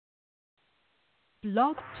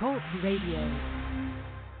Blog Talk Radio.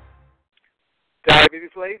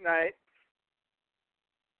 Diabetes Late Night.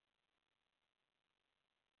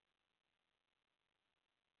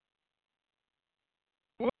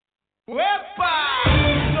 ¡Uepa!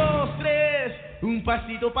 1, 2, 3, un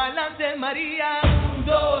pasito para adelante, María. 1,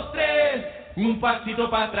 2, 3, un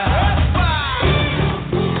pasito para atrás. ¡Uepa!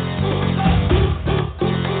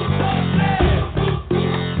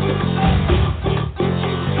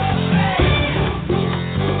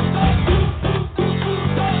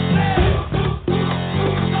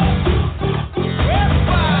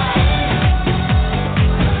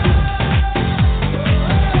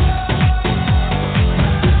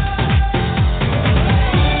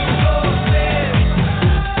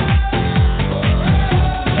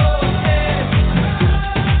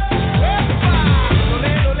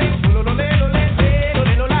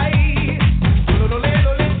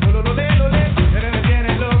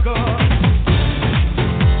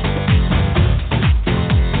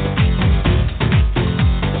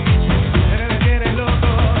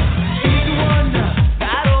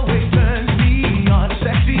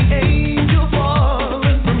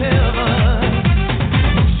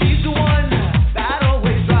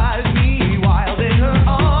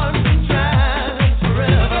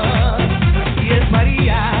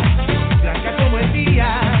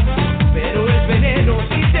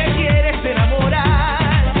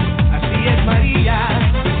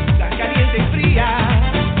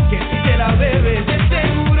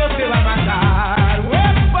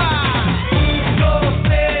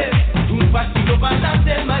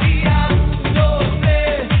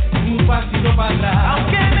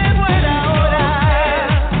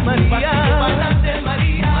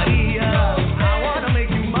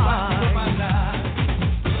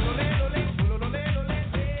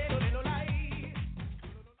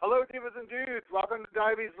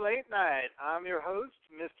 I'm your host,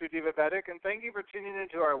 Mr. Divabetic, and thank you for tuning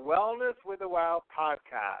into our Wellness with a Wow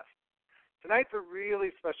podcast. Tonight's a really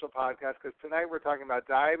special podcast because tonight we're talking about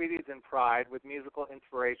diabetes and pride with musical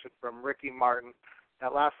inspiration from Ricky Martin.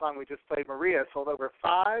 That last song we just played, Maria, sold over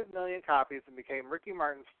 5 million copies and became Ricky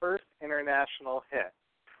Martin's first international hit.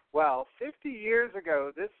 Well, 50 years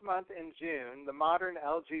ago, this month in June, the modern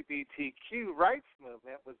LGBTQ rights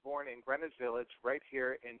movement was born in Greenwich Village right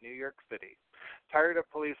here in New York City. Tired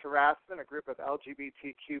of police harassment, a group of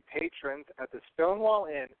LGBTQ patrons at the Stonewall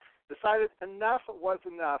Inn decided enough was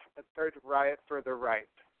enough and started to riot for their rights.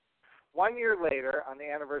 1 year later, on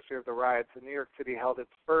the anniversary of the riots, New York City held its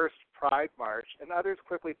first Pride March, and others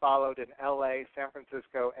quickly followed in L.A., San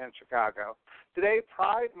Francisco, and Chicago. Today,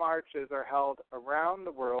 Pride Marches are held around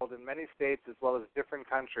the world in many states as well as different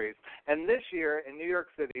countries. And this year, in New York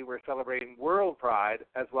City, we're celebrating World Pride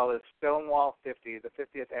as well as Stonewall 50, the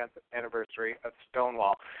 50th anniversary of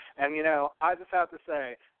Stonewall. And, you know, I just have to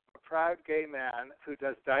say, a proud gay man who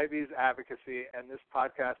does diabetes advocacy, and this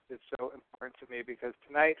podcast is so important to me because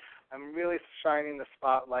tonight I'm really shining the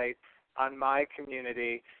spotlight on my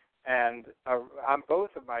community and on both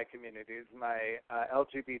of my communities, my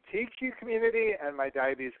LGBTQ community and my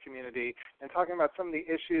diabetes community, and talking about some of the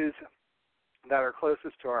issues that are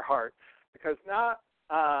closest to our heart. Because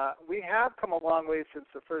we have come a long way since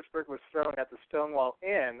the first brick was thrown at the Stonewall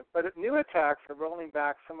Inn, but new attacks are rolling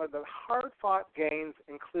back some of the hard-fought gains,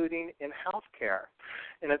 including in health care.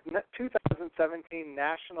 In a 2017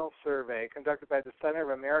 national survey conducted by the Center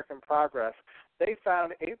of American Progress, they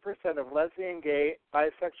found 8% of lesbian, gay,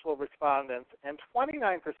 bisexual respondents and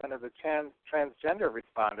 29% of the transgender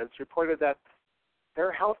respondents reported that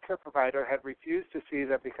their healthcare provider had refused to see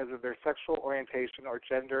them because of their sexual orientation or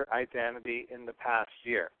gender identity in the past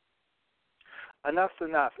year. Enough's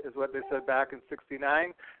enough is what they said back in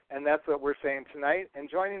 '69, and that's what we're saying tonight. And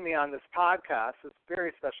joining me on this podcast, this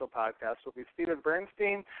very special podcast, will be Stephen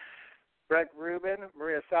Bernstein, Rubin,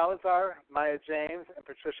 Maria Salazar, Maya James, and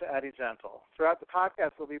Patricia Addy Gentle. Throughout the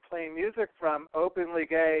podcast, we'll be playing music from Openly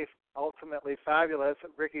Gay, Ultimately Fabulous,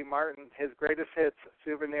 Ricky Martin, his greatest hits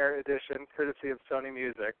souvenir edition, courtesy of Sony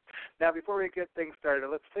Music. Now, before we get things started,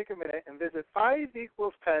 let's take a minute and visit 5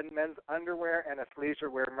 equals 10 men's underwear and athleisure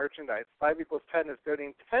wear merchandise. 5 equals 10 is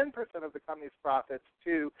donating 10% of the company's profits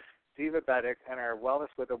to Divabetic and our Wellness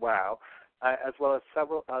with a Wow, as well as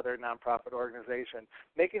several other nonprofit organizations.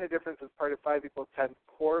 Making a difference is part of 5 equals 10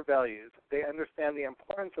 core values. They understand the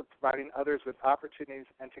importance of providing others with opportunities,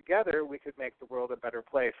 and together we could make the world a better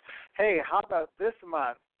place. Hey, how about this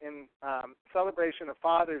month, in celebration of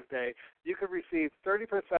Father's Day, you could receive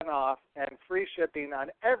 30% off and free shipping on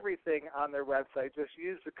everything on their website. Just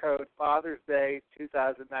use the code Father's Day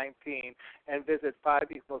 2019 and visit 5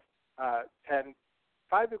 equals 10,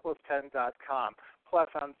 5equals10.com. Plus,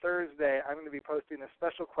 on Thursday, I'm going to be posting a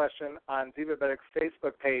special question on Divabetic's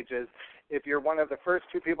Facebook pages. If you're one of the first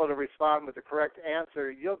 2 people to respond with the correct answer,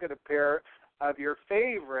 you'll get a pair of your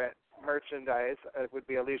favorite merchandise. It would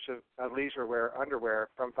be a leisure wear underwear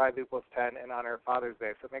from 5 equals 10 in honor of Father's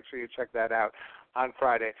Day. So make sure you check that out on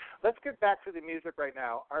Friday. Let's get back to the music right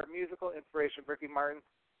now. Our musical inspiration, Ricky Martin.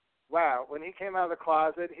 Wow, when he came out of the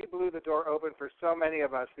closet, he blew the door open for so many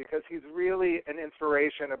of us because he's really an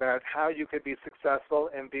inspiration about how you could be successful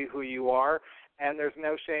and be who you are, and there's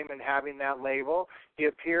no shame in having that label. He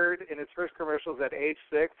appeared in his first commercials at age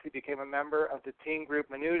 6. He became a member of the teen group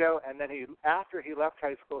Menudo, and then after he left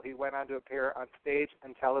high school, he went on to appear on stage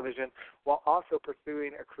and television while also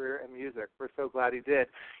pursuing a career in music. We're so glad he did.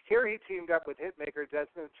 Here he teamed up with hitmaker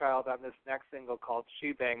Desmond Child on this next single called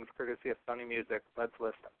She Bangs, courtesy of Sony Music. Let's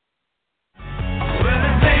listen.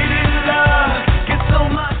 Gets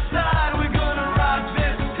on my side, we're gonna rock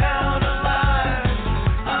this town alive.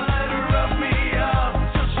 I let her rough me up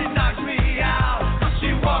till she knocks me out. She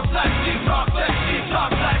walks like she talks like she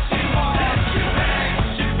talks like she walks.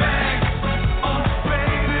 And she bangs, oh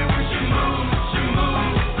baby, when she moves.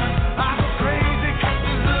 I go crazy 'cause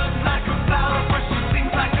she looks like a flower, but she sings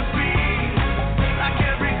like a bee, like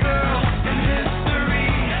every girl in history.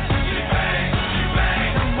 She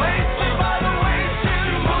bangs, and waits by the way she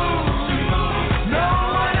moves. No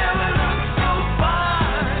one ever looks so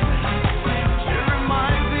fine. She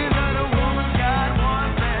reminds me that a woman's got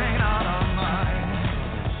one thing on her mind.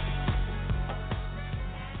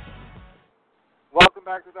 Welcome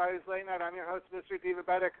back to Divabetic's Late Night. I'm your host, Mr.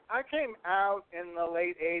 Divabetic. I came out in the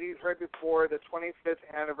late 80s, right before the 25th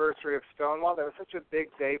anniversary of Stonewall. That was such a big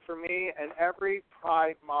day for me, and every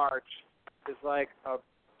Pride March is like a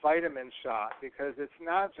vitamin shot because it's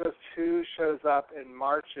not just who shows up and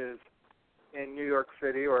marches in New York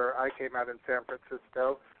City, or I came out in San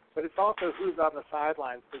Francisco, but it's also who's on the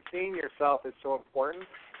sidelines. So seeing yourself is so important,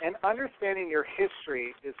 and understanding your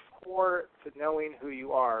history is core to knowing who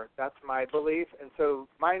you are. That's my belief. And so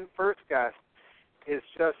my first guest is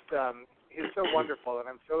just, he's so wonderful, and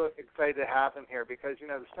I'm so excited to have him here because, you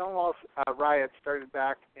know, the Stonewall riots started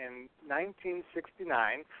back in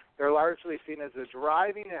 1969. They're largely seen as a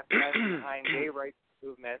driving event behind gay rights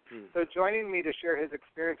movement. So joining me to share his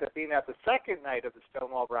experience of being at the second night of the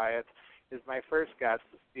Stonewall riots is my first guest,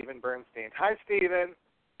 Stephen Bernstein. Hi, Stephen.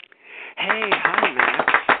 Hey, hi, Matt.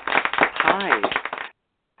 Hi.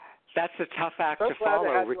 That's a tough act So to glad to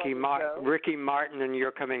follow, have you Ricky Martin and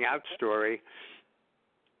your coming out story.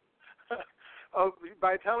 Oh,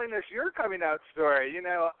 by telling us your coming out story. You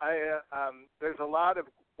know, there's a lot of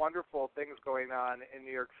wonderful things going on in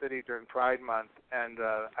New York City during Pride Month, and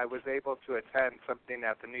I was able to attend something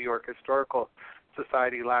at the New York Historical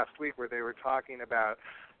Society last week where they were talking about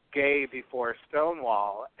gay before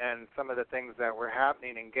Stonewall and some of the things that were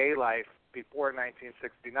happening in gay life before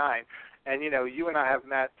 1969. And, you know, you and I have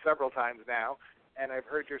met several times now, and I've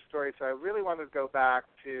heard your story, so I really wanted to go back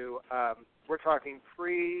to, we're talking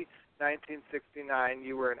pre-1969.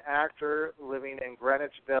 You were an actor living in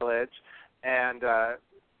Greenwich Village, and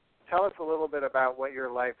tell us a little bit about what your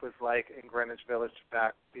life was like in Greenwich Village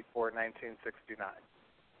back before 1969.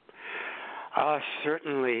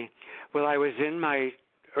 Certainly. Well, I was in my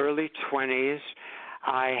early 20s.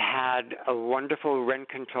 I had a wonderful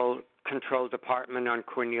rent-controlled apartment on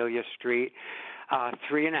Cornelia Street,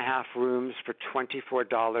 3.5 rooms for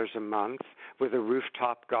 $24 a month with a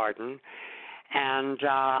rooftop garden. And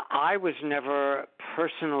I was never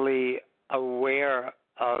personally aware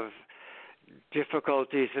of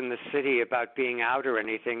difficulties in the city about being out or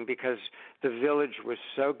anything because the village was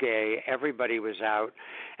so gay, everybody was out.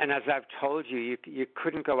 And as I've told you, you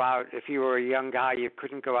couldn't go out. If you were a young guy, you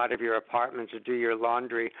couldn't go out of your apartment to do your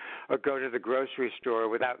laundry or go to the grocery store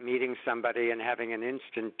without meeting somebody and having an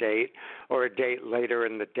instant date or a date later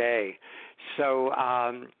in the day. So,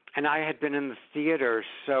 and I had been in the theater,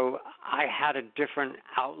 so I had a different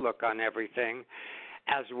outlook on everything,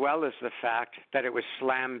 as well as the fact that it was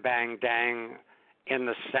slam, bang, dang in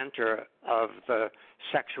the center of the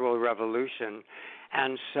sexual revolution.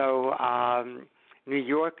 And so New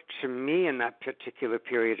York, to me, in that particular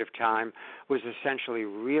period of time, was essentially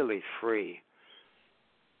really free.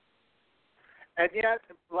 And yet,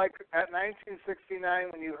 like at 1969,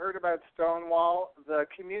 when you heard about Stonewall, the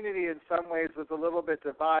community in some ways was a little bit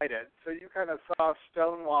divided. So you kind of saw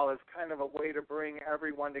Stonewall as kind of a way to bring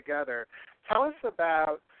everyone together. Tell us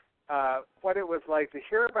about what it was like to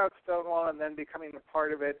hear about Stonewall and then becoming a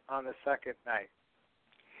part of it on the second night.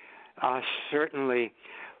 Certainly.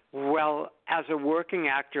 Well, as a working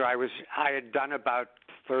actor, I had done about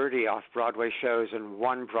 30 off-Broadway shows and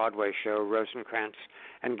one Broadway show, Rosencrantz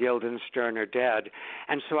and Guildenstern are dead.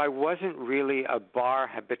 And so I wasn't really a bar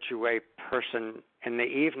habitué person in the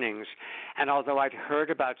evenings. And although I'd heard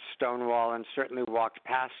about Stonewall and certainly walked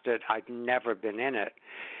past it, I'd never been in it.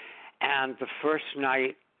 And the first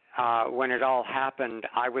night when it all happened,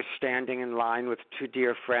 I was standing in line with two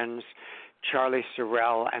dear friends, Charlie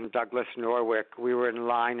Sorrell and Douglas Norwick. We were in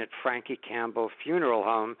line at Frankie Campbell Funeral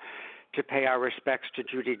Home to pay our respects to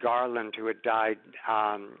Judy Garland, who had died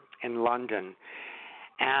in London.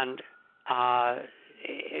 And, I'm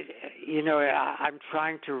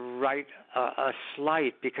trying to write a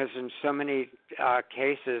slight because in so many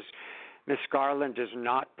cases, Miss Garland is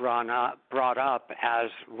not brought up as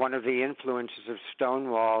one of the influences of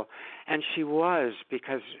Stonewall, and she was,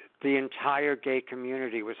 because the entire gay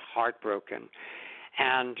community was heartbroken.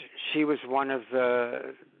 And she was one of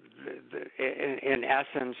in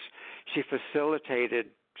essence, she facilitated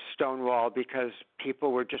Stonewall because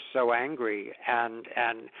people were just so angry and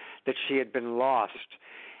that she had been lost.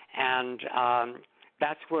 And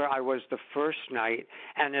that's where I was the first night.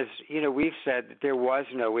 And as we've said, there was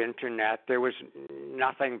no internet. There was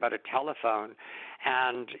nothing but a telephone.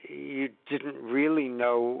 And you didn't really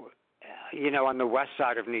know, on the west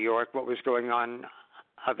side of New York what was going on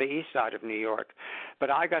the east side of New York. But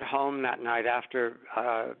I got home that night after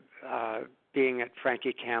being at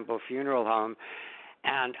Frankie Campbell Funeral Home,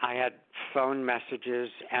 and I had phone messages,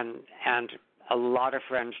 and a lot of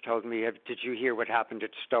friends told me, did you hear what happened at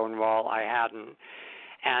Stonewall? I hadn't.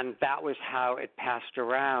 And that was how it passed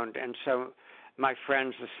around. And so my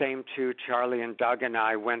friends, the same two, Charlie and Doug and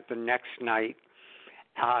I, went the next night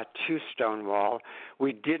to Stonewall.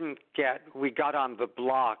 We got on the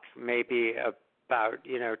block maybe about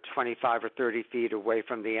 25 or 30 feet away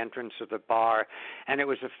from the entrance of the bar, and it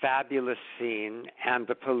was a fabulous scene, and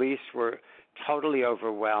the police were totally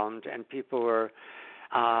overwhelmed, and people were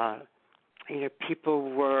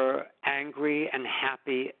angry and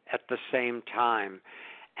happy at the same time.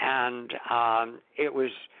 And it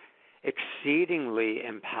was exceedingly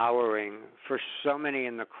empowering for so many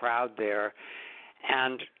in the crowd there.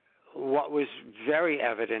 And what was very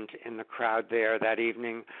evident in the crowd there that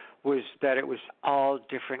evening was that it was all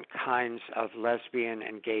different kinds of lesbian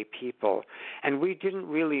and gay people. And we didn't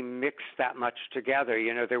really mix that much together.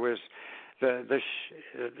 There was the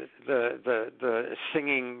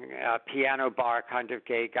singing piano bar kind of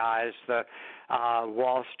gay guys, the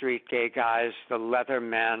Wall Street gay guys, the leather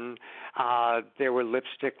men. There were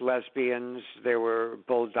lipstick lesbians. There were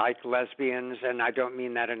Bull Dyke lesbians, and I don't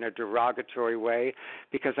mean that in a derogatory way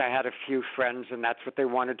because I had a few friends, and that's what they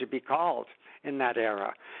wanted to be called in that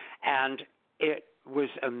era. And it was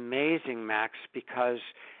amazing, Max, because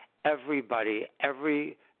every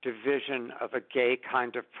division of a gay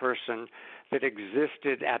kind of person that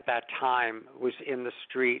existed at that time was in the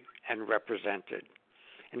street and represented.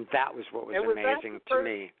 And that was what was amazing to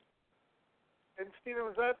me. And Stephen,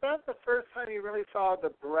 was that the first time you really saw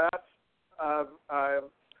the breadth of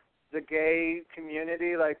the gay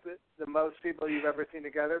community, like the most people you've ever seen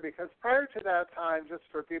together? Because prior to that time, just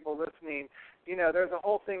for people listening, there's a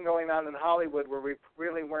whole thing going on in Hollywood where we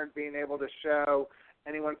really weren't being able to show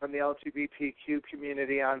anyone from the LGBTQ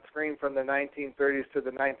community on screen from the 1930s to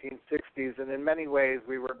the 1960s, and in many ways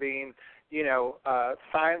we were being,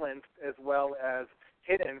 silenced as well as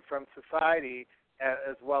hidden from society,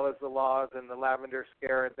 as well as the laws and the Lavender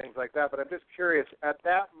Scare and things like that. But I'm just curious, at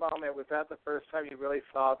that moment, was that the first time you really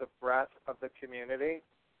saw the breadth of the community?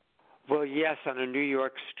 Well, yes, on a New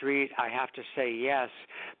York street, I have to say yes,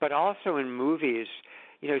 but also in movies.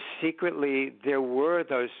 Secretly, there were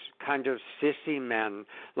those kind of sissy men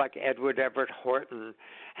like Edward Everett Horton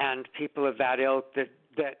and people of that ilk that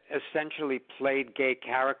essentially played gay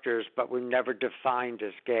characters but were never defined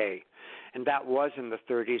as gay. And that was in the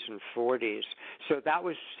 30s and 40s. So that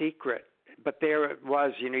was secret. But there it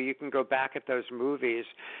was. You can go back at those movies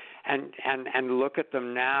and look at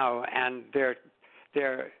them now, and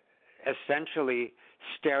they're essentially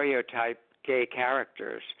stereotyped gay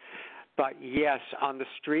characters. But yes, on the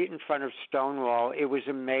street in front of Stonewall, it was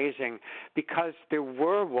amazing because there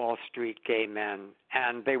were Wall Street gay men,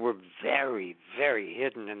 and they were very, very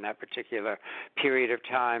hidden in that particular period of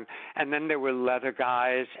time. And then there were leather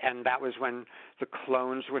guys, and that was when the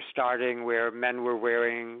clones were starting, where men were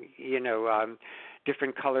wearing,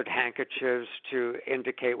 different colored handkerchiefs to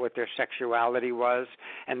indicate what their sexuality was,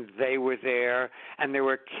 and they were there. And there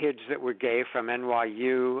were kids that were gay from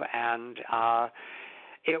NYU, and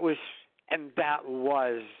that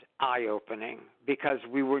was eye-opening because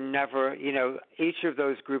we were never, each of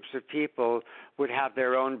those groups of people would have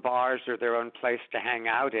their own bars or their own place to hang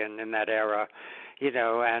out in that era.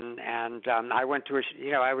 I went to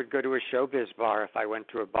I would go to a showbiz bar if I went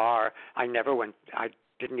to a bar. I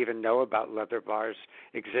didn't even know about leather bars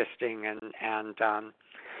existing, and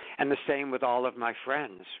the same with all of my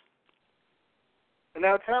friends.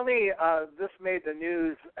 Now tell me, this made the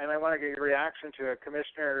news, and I want to get your reaction to it.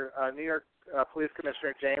 New York Police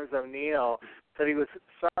Commissioner James O'Neill said he was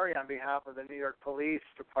sorry on behalf of the New York Police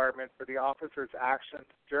Department for the officers' actions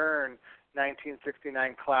during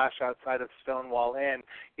 1969 clash outside of Stonewall Inn.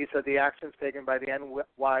 He said the actions taken by the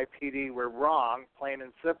NYPD were wrong, plain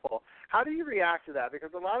and simple. How do you react to that?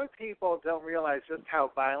 Because a lot of people don't realize just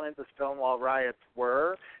how violent the Stonewall riots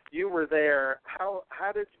were. You were there. How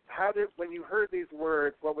did when you heard these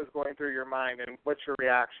words, what was going through your mind, and what's your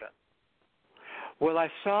reaction? Well, I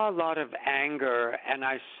saw a lot of anger, and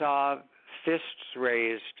I saw fists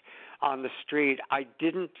raised on the street. I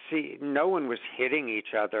didn't see, no one was hitting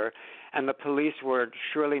each other, and the police were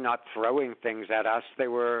surely not throwing things at us. They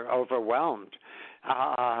were overwhelmed.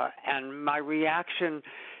 And my reaction,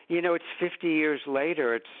 it's 50 years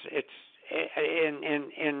later. It's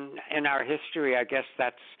in our history, I guess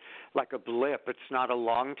that's like a blip. It's not a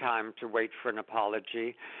long time to wait for an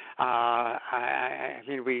apology.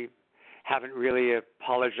 We haven't really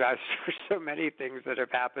apologized for so many things that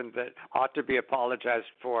have happened that ought to be apologized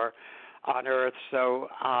for on Earth. So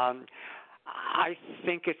I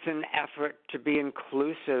think it's an effort to be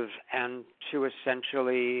inclusive and to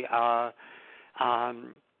essentially I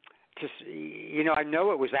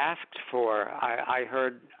know it was asked for. I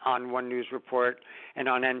heard on one news report and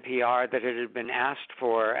on NPR that it had been asked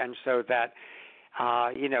for, and so that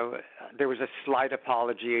there was a slight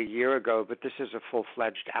apology a year ago, but this is a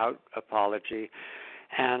full-fledged out apology.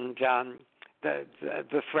 And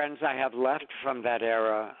the friends I have left from that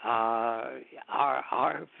era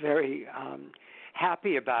are very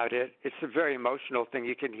happy about it. It's a very emotional thing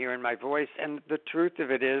you can hear in my voice. And the truth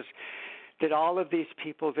of it is that all of these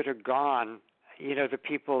people that are gone, the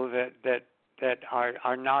people that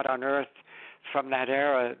are not on Earth from that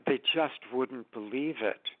era, they just wouldn't believe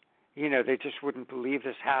it. They just wouldn't believe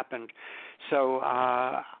this happened. So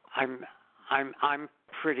I'm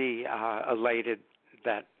pretty elated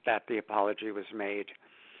that the apology was made.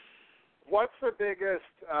 What's the biggest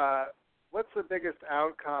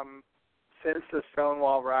outcome since the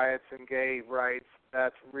Stonewall riots and gay rights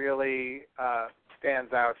that's really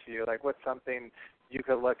stands out to you? Like, what's something you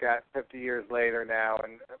could look at 50 years later now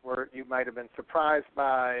and where you might have been surprised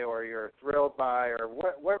by, or you're thrilled by, or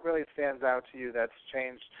what really stands out to you that's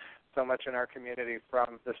changed so much in our community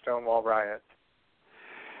from the Stonewall riots?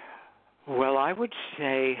 Well, I would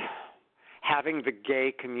say having the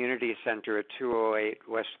Gay Community Center at 208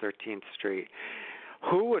 West 13th Street.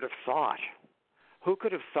 Who would have thought? Who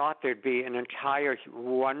could have thought there'd be an entire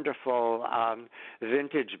wonderful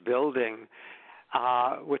vintage building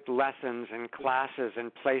with lessons and classes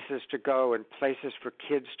and places to go and places for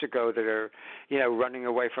kids to go that are, running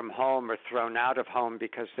away from home or thrown out of home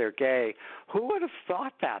because they're gay? Who would have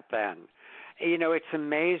thought that then? It's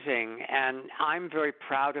amazing, and I'm very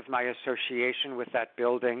proud of my association with that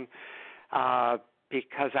building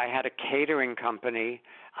because I had a catering company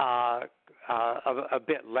a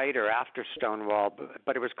bit later after Stonewall,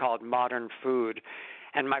 but it was called Modern Food,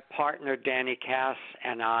 and my partner Danny Cass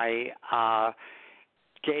and I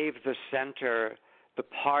gave the center the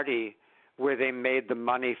party where they made the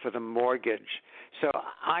money for the mortgage. So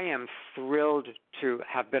I am thrilled to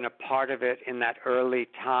have been a part of it in that early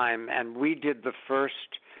time, and we did the first,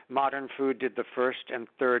 Modern Food did the first and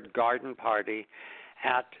third garden party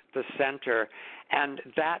at the center, and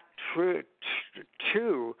that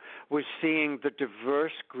too was seeing the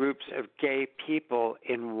diverse groups of gay people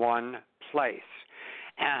in one place.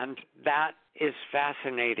 And that is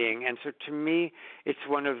fascinating. And so to me, it's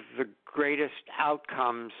one of the greatest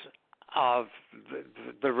outcomes of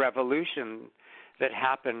the revolution that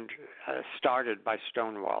happened, started by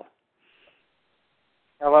Stonewall.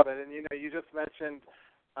 I love it. And, you just mentioned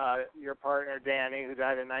your partner, Danny, who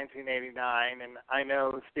died in 1989. And I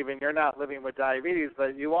know, Stephen, you're not living with diabetes,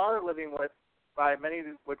 but you are living with, by many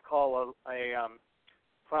would call a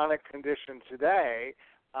chronic condition today,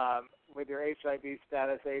 with your HIV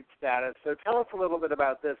status, AIDS status. So tell us a little bit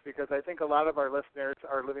about this, because I think a lot of our listeners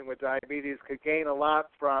are living with diabetes could gain a lot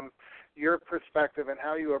from your perspective and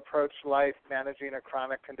how you approach life managing a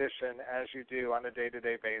chronic condition as you do on a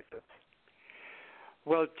day-to-day basis.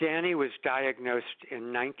 Well, Danny was diagnosed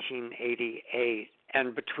in 1988,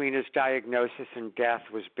 and between his diagnosis and death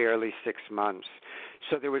was barely 6 months.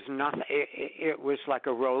 So there was nothing. It was like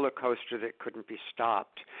a roller coaster that couldn't be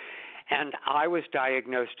stopped. And I was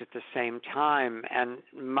diagnosed at the same time, and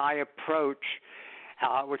my approach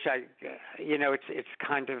which it's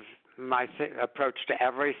kind of my approach to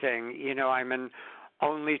everything. I'm an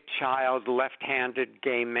only child, left-handed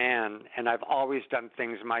gay man, and I've always done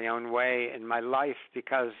things my own way in my life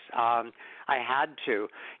because I had to.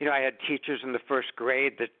 I had teachers in the first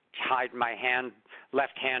grade that tied my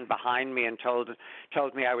left hand behind me and told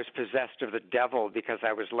me I was possessed of the devil because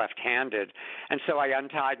I was left-handed. And so I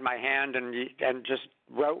untied my hand and just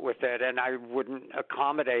wrote with it, and I wouldn't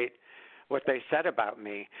accommodate what they said about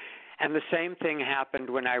me. And the same thing happened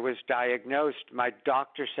when I was diagnosed. My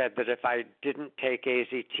doctor said that if I didn't take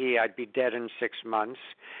AZT, I'd be dead in 6 months.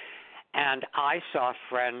 And I saw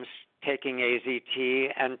friends taking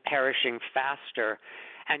AZT and perishing faster.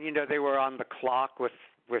 And, they were on the clock with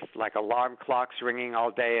like alarm clocks ringing all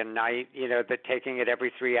day and night, they're taking it every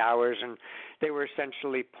 3 hours. And they were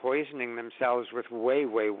essentially poisoning themselves with way,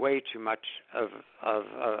 way, way too much of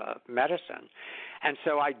medicine. And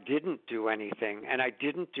so I didn't do anything, and I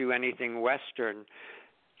didn't do anything Western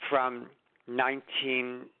from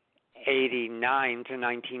 1989 to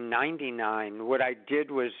 1999. What I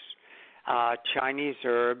did was Chinese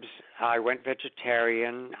herbs. I went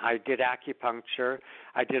vegetarian. I did acupuncture.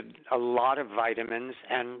 I did a lot of vitamins,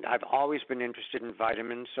 and I've always been interested in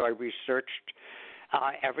vitamins, so I researched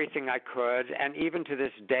everything I could, and even to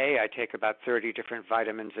this day, I take about 30 different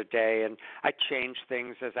vitamins a day, and I change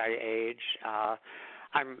things as I age.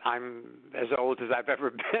 I'm as old as I've ever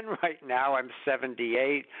been right now. I'm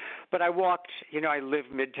 78, but I walked, I live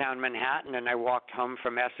Midtown Manhattan, and I walked home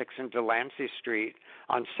from Essex and Delancey Street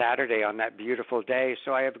on Saturday on that beautiful day,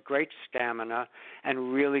 so I have great stamina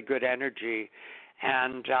and really good energy,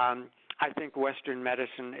 and I think Western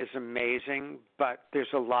medicine is amazing, but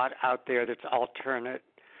there's a lot out there that's alternate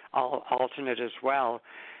as well,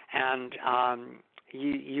 and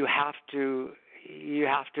you have to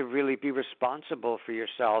really be responsible for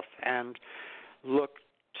yourself and look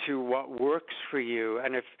to what works for you.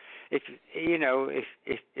 And if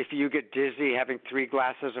you get dizzy having 3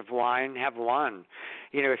 glasses of wine, have one.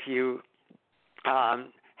 If you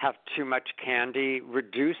have too much candy,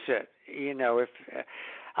 reduce it. If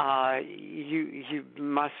you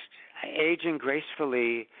must, aging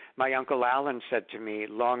gracefully, my Uncle Alan said to me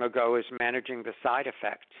long ago, is managing the side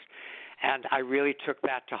effects. And I really took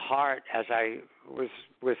that to heart as I was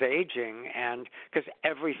aging, and because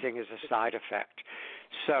everything is a side effect.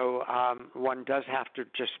 So one does have to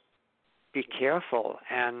just be careful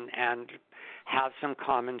and have some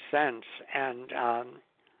common sense. And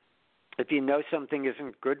if you know something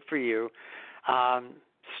isn't good for you,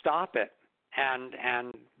 stop it.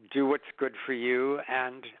 And do what's good for you.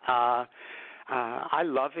 And I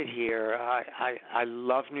love it here. I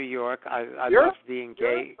love New York. I love being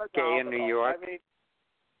gay in New York. I mean,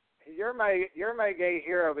 you're my gay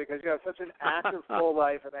hero because you have such an active, full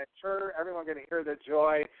life, and I'm sure everyone can hear the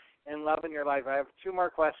joy and love in your life. I have 2 more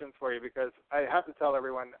questions for you because I have to tell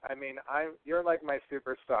everyone. I mean, you're like my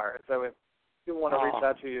superstar. So if you want to reach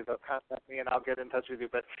out to you, they'll contact me and I'll get in touch with you.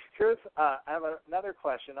 But here's, I have another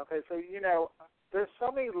question. Okay, so, there's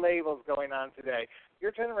so many labels going on today.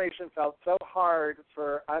 Your generation felt so hard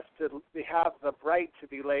for us to have the right to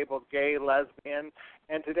be labeled gay, lesbian,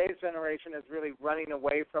 and today's generation is really running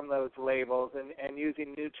away from those labels and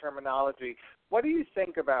using new terminology. What do you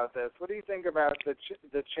think about this? What do you think about the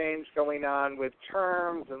change going on with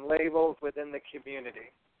terms and labels within the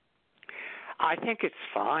community? I think it's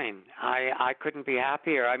fine. I couldn't be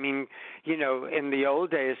happier. I mean, in the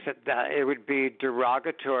old days, it would be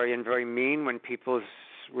derogatory and very mean when people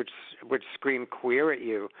would scream queer at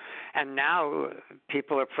you, and now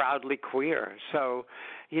people are proudly queer. So,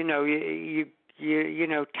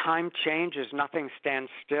 time changes. Nothing stands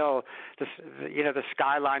still. The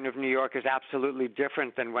skyline of New York is absolutely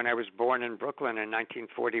different than when I was born in Brooklyn in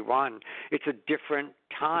 1941. It's a different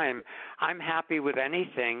time. I'm happy with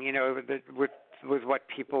anything, with what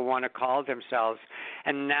people want to call themselves.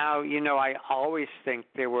 And now, I always think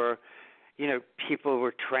there were, people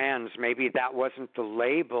were trans. Maybe that wasn't the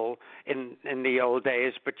label in the old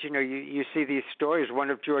days, but, you see these stories. One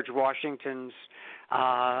of George Washington's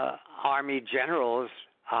Army generals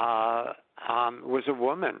was a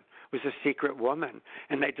woman, was a secret woman,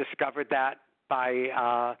 and they discovered that by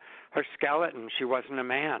her skeleton. She wasn't a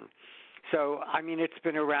man. So, I mean, it's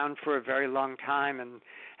been around for a very long time,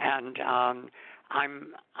 and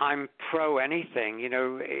I'm pro anything.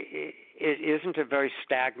 It isn't a very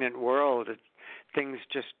stagnant world. Things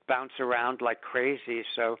just bounce around like crazy.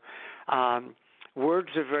 So, words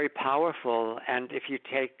are very powerful, and if you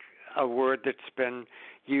take a word that's been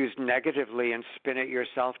used negatively and spin it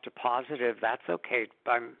yourself to positive, that's okay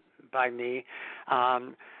by me.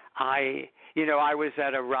 I was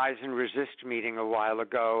at a Rise and Resist meeting a while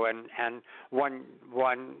ago, and one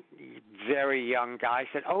very young guy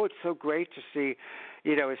said, "Oh, it's so great to see,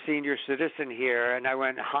 a senior citizen here." And I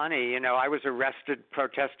went, "Honey, I was arrested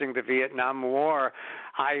protesting the Vietnam War.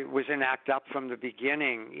 I was in ACT UP from the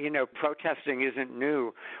beginning. Protesting isn't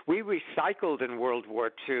new. We recycled in World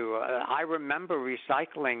War II. I remember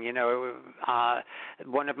recycling.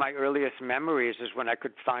 One of my earliest memories is when I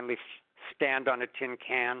could finally stand on a tin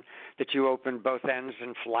can that you opened both ends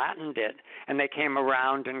and flattened it, and they came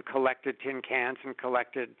around and collected tin cans and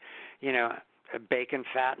collected, bacon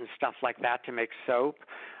fat and stuff like that to make soap.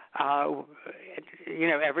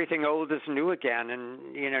 Everything old is new again,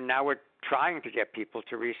 and now we're trying to get people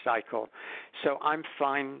to recycle. So I'm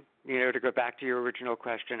fine. To go back to your original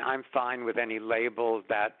question, I'm fine with any label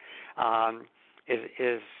that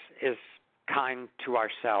is kind to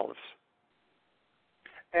ourselves.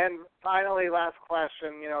 And finally, last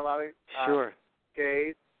question. A lot of sure.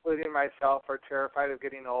 Gays, including myself, are terrified of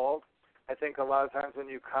getting old. I think a lot of times when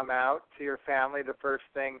you come out to your family, the first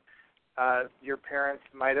thing your parents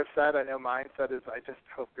might have said, I know mine said, is, "I just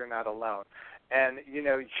hope you're not alone." And,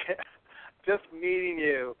 just meeting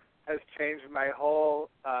you has changed my whole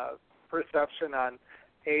perception on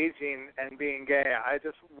aging and being gay.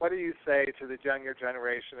 What do you say to the younger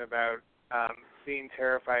generation about being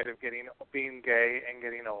terrified of being gay and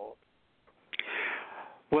getting old?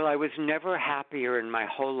 Well, I was never happier in my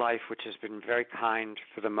whole life, which has been very kind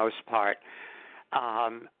for the most part,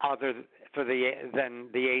 than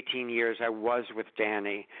the 18 years I was with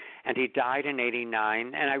Danny. And he died in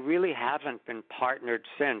 89, and I really haven't been partnered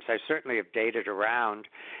since. I certainly have dated around,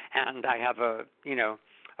 and I have a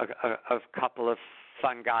couple of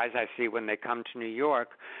fun guys I see when they come to New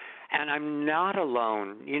York. And I'm not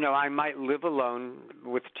alone. I might live alone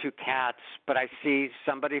with two cats, but I see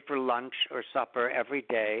somebody for lunch or supper every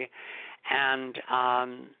day. And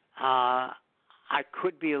I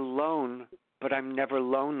could be alone, but I'm never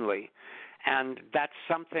lonely. And that's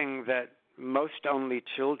something that most only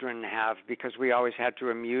children have, because we always had to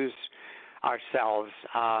amuse ourselves.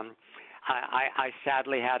 I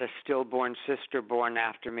sadly had a stillborn sister born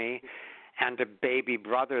after me, and a baby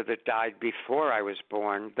brother that died before I was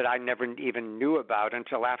born that I never even knew about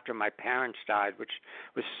until after my parents died, which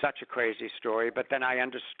was such a crazy story. But then I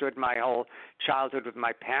understood my whole childhood with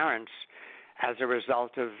my parents as a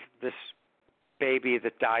result of this baby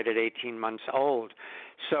that died at 18 months old.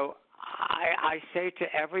 So I say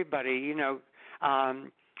to everybody,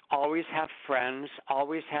 always have friends,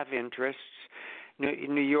 always have interests.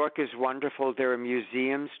 New York is wonderful. There are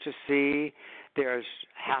museums to see. There's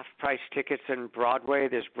half-price tickets in Broadway.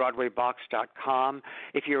 There's BroadwayBox.com.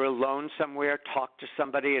 If you're alone somewhere, talk to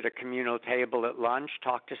somebody at a communal table at lunch.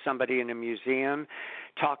 Talk to somebody in a museum.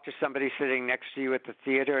 Talk to somebody sitting next to you at the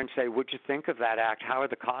theater and say, "What'd you think of that act? How are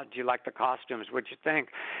do you like the costumes? What'd you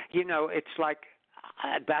think?" It's like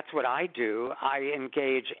that's what I do. I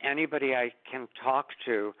engage anybody I can talk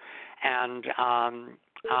to, and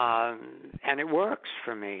it works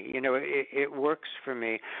for me. It works for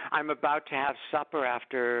me. I'm about to have supper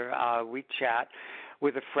after we chat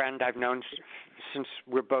with a friend I've known since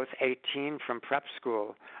we're both 18 from prep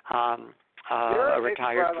school, a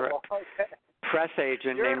retired press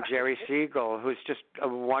agent named Jerry Siegel, who's just a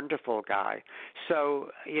wonderful guy.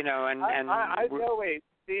 So, I know, wait,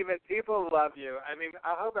 Stephen, people love you. I mean,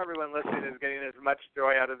 I hope everyone listening is getting as much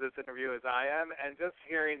joy out of this interview as I am, and just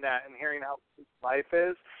hearing that and hearing how life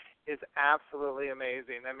is absolutely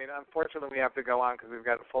amazing. I mean, unfortunately, we have to go on because we've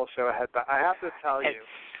got a full show ahead, but I have to tell you,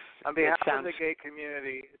 on behalf of the gay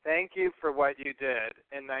community, thank you for what you did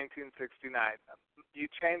in 1969. You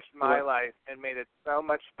changed my life and made it so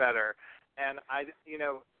much better. And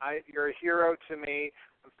you're a hero to me.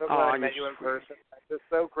 I'm so glad I met you in person. I'm just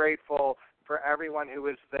so grateful for everyone who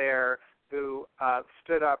was there, who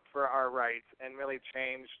stood up for our rights and really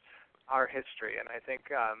changed our history. And I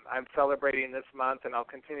think I'm celebrating this month, and I'll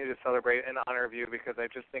continue to celebrate in honor of you because I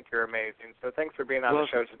just think you're amazing. So thanks for being on the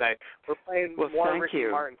show today. We're playing more Ricky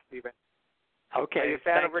Martin, Stephen. Okay, are you a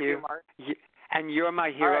fan of Ricky Martin? And you're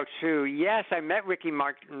my hero, too. Yes, I met Ricky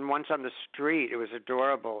Martin once on the street. It was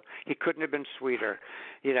adorable. He couldn't have been sweeter,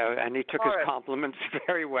 and he took his compliments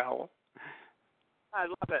very well. I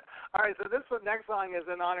love it. All right, so this next song is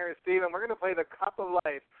in honor of Stephen. We're going to play The Cup of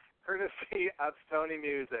Life, courtesy of Sony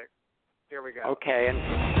Music. Here we go. Okay, and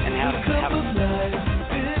have Cup of life,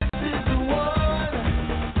 this is the one.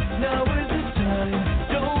 Now is the time,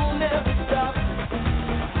 don't ever stop.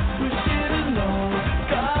 Push it along,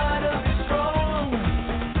 gotta be strong.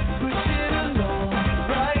 Push it along,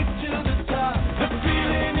 right to the top. The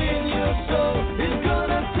feeling in your soul is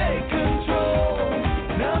gonna take control.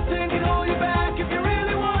 Nothing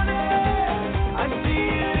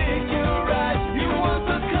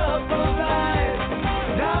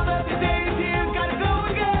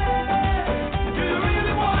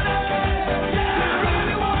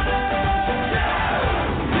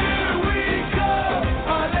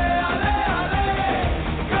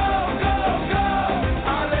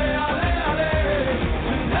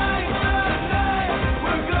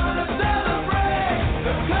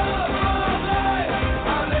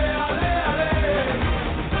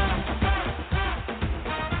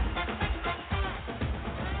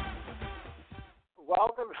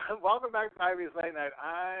W's Late Night.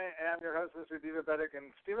 I am your host, Mr. Divabetic,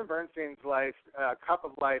 and Stephen Bernstein's life, cup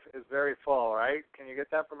of life is very full, right? Can you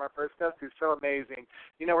get that from our first guest? He's so amazing.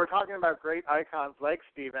 You know, we're talking about great icons like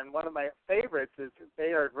Stephen. One of my favorites is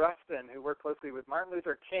Bayard Rustin, who worked closely with Martin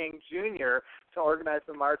Luther King Jr. to organize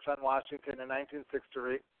the March on Washington in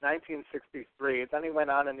 1963. Then he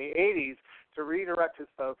went on in the 80s to redirect his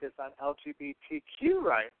focus on LGBTQ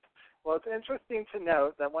rights. Well, it's interesting to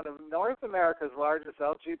note that one of North America's largest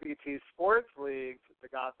LGBT sports leagues, the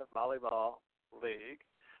Gotham Volleyball League,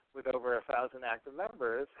 with over 1,000 active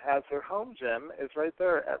members, has their home gym is right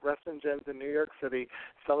there at Rustin Gyms in New York City,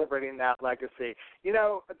 celebrating that legacy. You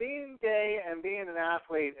know, being gay and being an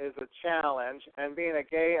athlete is a challenge, and being a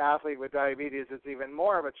gay athlete with diabetes is even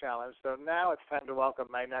more of a challenge. So now it's time to welcome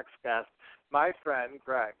my next guest, my friend,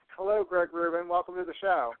 Greg. Hello, Greg Rubin. Welcome to the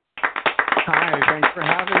show. Hi, thanks for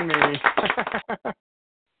having me.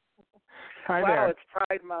 Hi there. Well, it's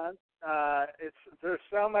Pride Month. There's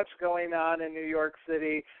so much going on in New York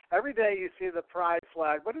City. Every day you see the Pride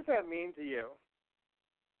flag. What does that mean to you?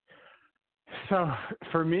 So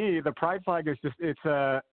for me, the Pride flag is just it's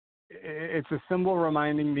a symbol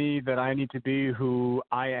reminding me that I need to be who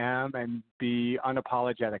I am and be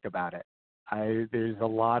unapologetic about it. There's a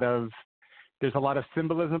lot of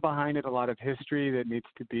symbolism behind it, a lot of history that needs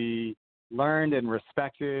to be learned and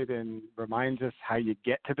respected, and reminds us how you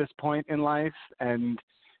get to this point in life and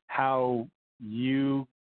how you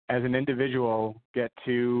as an individual get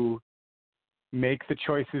to make the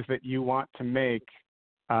choices that you want to make,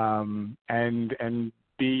 and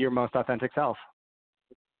be your most authentic self.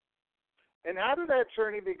 And how did that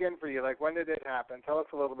journey begin for you? Like, when did it happen? Tell us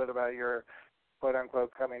a little bit about your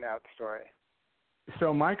quote-unquote coming out story.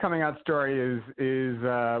 So my coming out story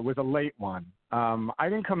was a late one. I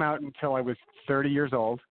didn't come out until I was 30 years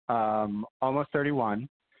old, almost 31.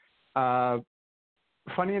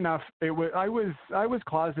 Funny enough, I was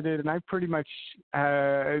closeted, and I pretty much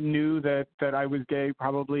knew that I was gay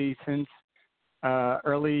probably since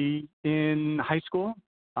early in high school.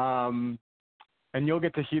 And you'll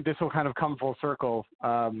get to hear this will kind of come full circle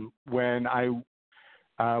when I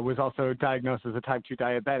was also diagnosed as a type 2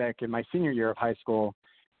 diabetic in my senior year of high school,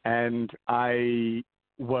 and I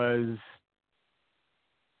was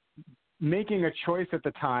making a choice at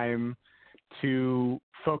the time to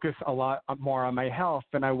focus a lot more on my health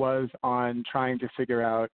than I was on trying to figure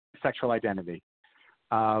out sexual identity.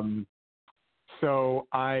 So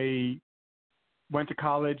I went to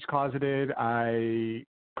college closeted. I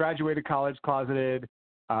graduated college closeted.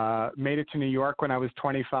 Made it to New York when I was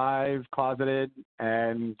 25, closeted,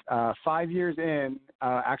 and 5 years in,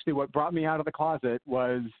 actually what brought me out of the closet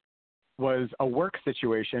was a work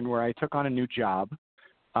situation where I took on a new job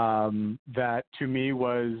that to me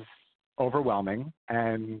was overwhelming,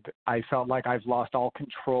 and I felt like I've lost all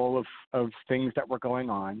control of things that were going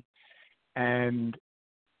on. And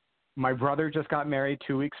my brother just got married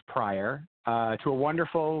 2 weeks prior to a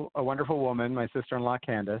wonderful woman, my sister-in-law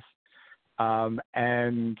Candace.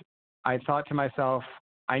 And I thought to myself,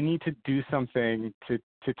 I need to do something to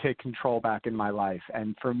take control back in my life.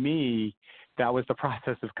 And for me, that was the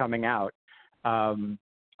process of coming out.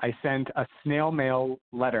 I sent a snail mail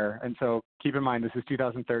letter. And so keep in mind, this is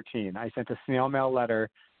 2013. I sent a snail mail letter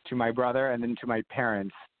to my brother and then to my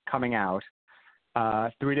parents coming out.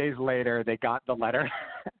 3 days later, they got the letter.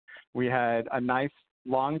 We had a nice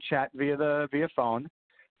long chat via phone.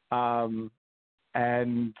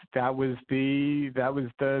 And that was the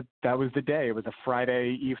day. It was a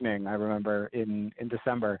Friday evening, I remember, in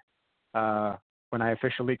December, when I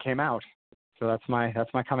officially came out. So that's my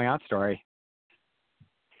coming out story.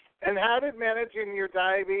 And how did managing your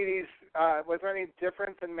diabetes, was there any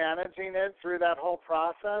difference in managing it through that whole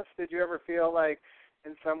process? Did you ever feel like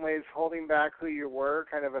in some ways holding back who you were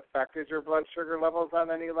kind of affected your blood sugar levels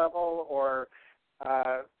on any level, or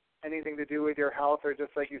anything to do with your health, or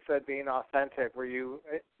just like you said, being authentic? Were you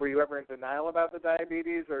ever in denial about the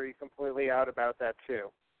diabetes, or are you completely out about that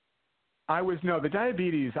too? The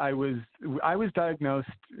diabetes. I was diagnosed.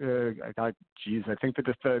 I think that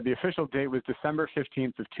the official date was December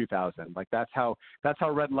 15th of 2000. Like that's how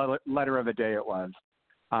red letter of a day it was.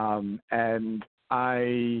 And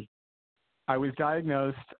I was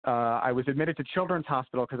diagnosed. I was admitted to Children's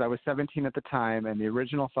Hospital because I was 17 at the time, and the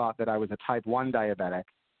original thought that I was a type 1 diabetic.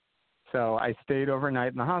 So I stayed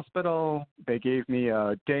overnight in the hospital. They gave me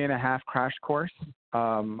a day-and-a-half crash course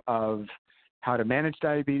of how to manage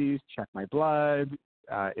diabetes, check my blood,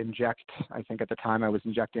 inject. I think at the time I was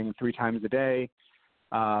injecting 3 times a day.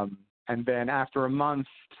 And then after a month,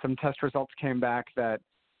 some test results came back that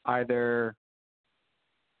either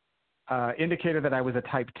indicated that I was a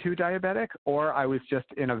type 2 diabetic, or I was just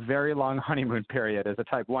in a very long honeymoon period as a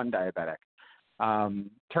type 1 diabetic.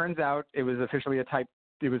 Turns out it was officially a type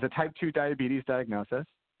 2 diabetes diagnosis.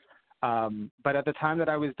 But at the time that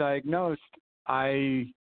I was diagnosed,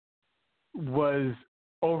 I was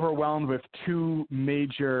overwhelmed with two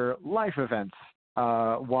major life events.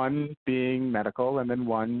 One being medical, and then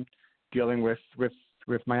one dealing with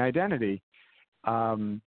my identity.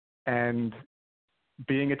 And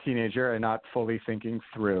being a teenager and not fully thinking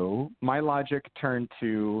through, my logic turned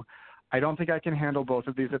to, I don't think I can handle both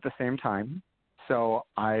of these at the same time. So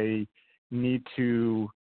I need to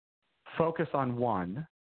focus on one.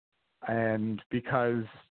 And because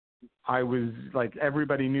I was like,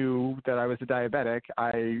 everybody knew that I was a diabetic,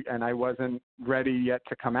 I wasn't ready yet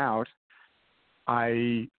to come out,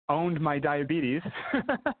 I owned my diabetes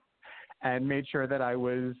and made sure that I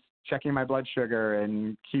was checking my blood sugar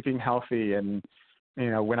and keeping healthy. And, you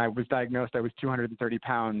know, when I was diagnosed, I was 230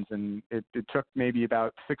 pounds, and it took maybe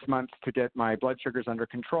about 6 months to get my blood sugars under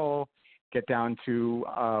control, get down to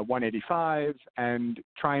 185, and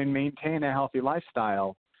try and maintain a healthy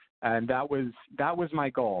lifestyle. And that was my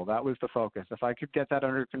goal. That was the focus. If I could get that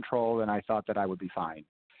under control, then I thought that I would be fine.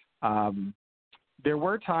 There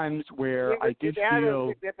were times where I did feel... You had a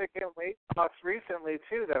significant weight loss recently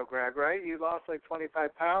too, though, Greg, right? You lost like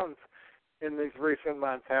 25 pounds in these recent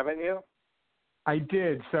months, haven't you? I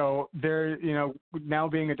did. So there, you know, now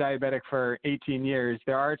being a diabetic for 18 years,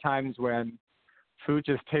 there are times when food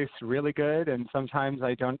just tastes really good, and sometimes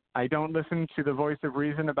I don't listen to the voice of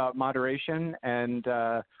reason about moderation. And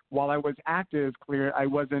while I was active, I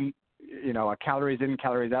wasn't, you know, a calories in,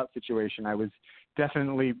 calories out situation. I was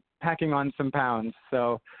definitely packing on some pounds.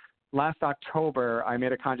 So last October, I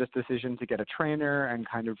made a conscious decision to get a trainer and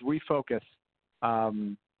kind of refocus.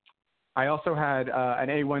 I also had an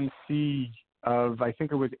A1C of, I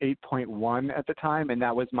think it was 8.1 at the time, and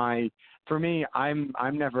that was for me, I'm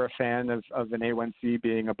never a fan of an A1C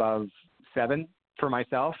being above 7 for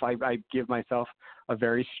myself. I give myself a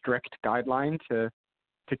very strict guideline to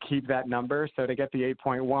keep that number. So to get the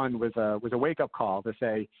 8.1 was a wake-up call to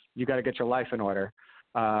say, you got to get your life in order,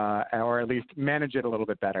 or at least manage it a little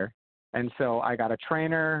bit better. And so I got a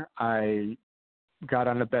trainer, I got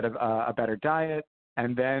on a better diet,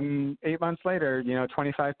 and then 8 months later, you know,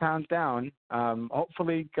 25 pounds down,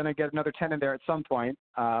 hopefully going to get another 10 in there at some point.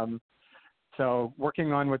 So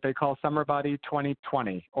working on what they call summer body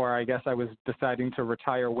 2020, or I guess I was deciding to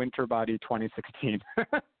retire winter body 2016. I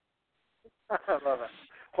love it.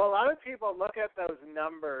 Well, a lot of people look at those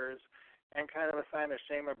numbers and kind of assign a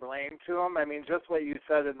shame or blame to them. I mean, just what you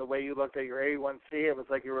said and the way you looked at your A1C, it was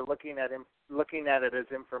like you were looking at it as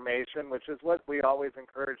information, which is what we always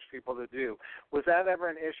encourage people to do. Was that ever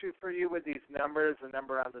an issue for you with these numbers, the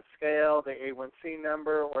number on the scale, the A1C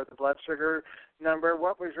number, or the blood sugar number?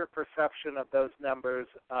 What was your perception of those numbers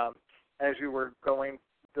as you were going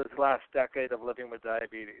this last decade of living with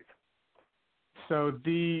diabetes? So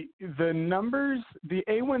the numbers, the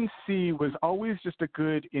A1C was always just a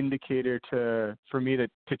good indicator for me to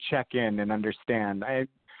check in and understand.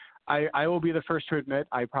 I will be the first to admit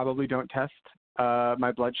I probably don't test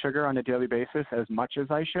my blood sugar on a daily basis as much as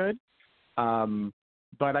I should,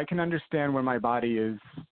 but I can understand when my body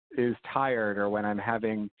is tired, or when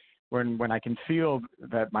when I can feel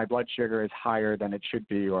that my blood sugar is higher than it should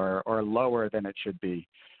be, or lower than it should be.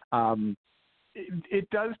 It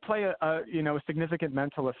does play a significant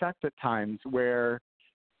mental effect at times, where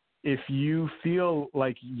if you feel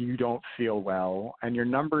like you don't feel well and your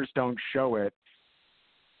numbers don't show it,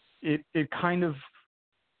 it kind of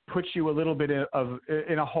puts you a little bit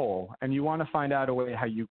in a hole, and you want to find out a way how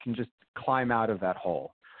you can just climb out of that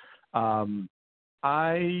hole.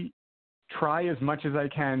 I try as much as I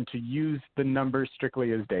can to use the numbers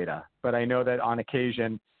strictly as data, but I know that on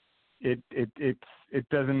occasion it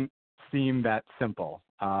doesn't seem that simple.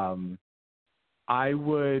 I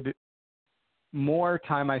would more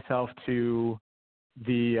tie myself to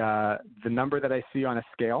the number that I see on a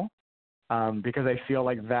scale, because I feel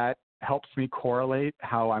like that helps me correlate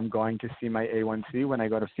how I'm going to see my A1C when I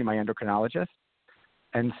go to see my endocrinologist.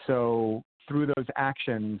 And so through those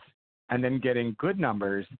actions and then getting good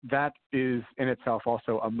numbers, that is in itself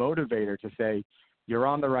also a motivator to say, you're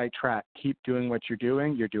on the right track, keep doing what you're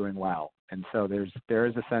doing well. And so there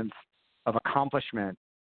is a sense of accomplishment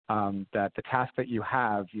that the task that you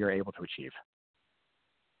have, you're able to achieve.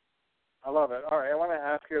 I love it. All right, I want to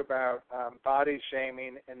ask you about body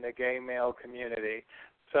shaming in the gay male community.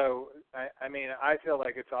 So, I mean, I feel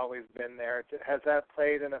like it's always been there. Has that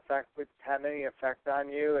played an effect, had any effect on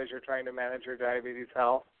you as you're trying to manage your diabetes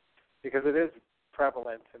health? Because it is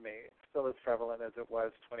prevalent to me. It's still as prevalent as it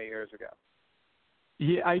was 20 years ago?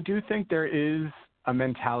 Yeah, I do think there is a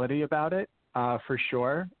mentality about it, for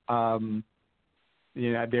sure.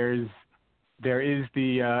 There is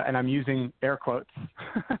the, and I'm using air quotes,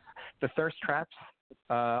 the thirst traps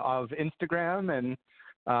of Instagram,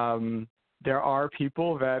 and there are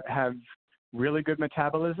people that have really good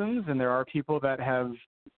metabolisms, and there are people that have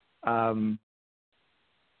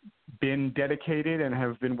been dedicated and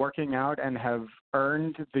have been working out and have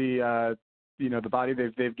earned the the body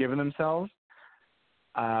they've given themselves.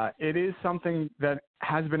 It is something that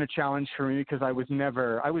has been a challenge for me because I was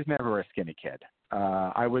never a skinny kid.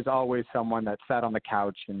 I was always someone that sat on the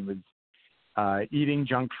couch and was eating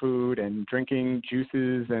junk food and drinking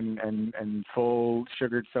juices and full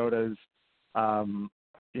sugared sodas. I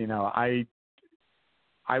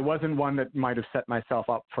wasn't one that might have set myself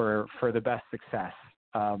up for the best success.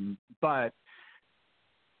 But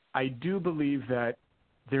I do believe that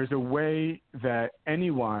there's a way that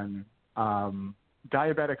anyone,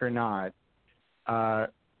 diabetic or not,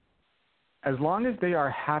 as long as they are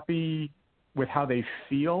happy with how they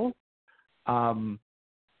feel, the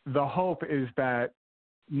hope is that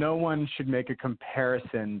no one should make a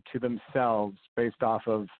comparison to themselves based off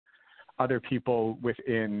of other people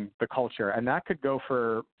within the culture, and that could go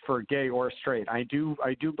for gay or straight. I do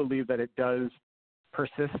believe that it does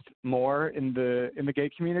persist more in the gay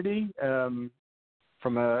community.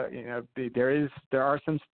 From there are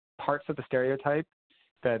some parts of the stereotype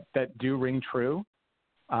that do ring true,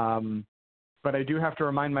 but I do have to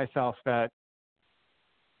remind myself that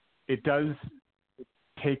it does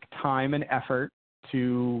take time and effort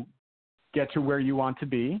to get to where you want to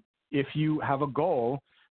be. If you have a goal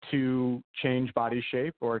to change body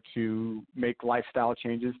shape or to make lifestyle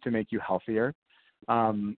changes to make you healthier,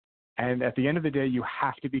 and at the end of the day, you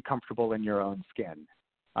have to be comfortable in your own skin.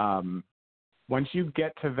 Once you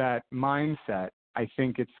get to that mindset, I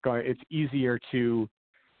think it's easier to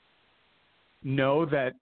know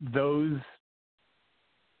that those,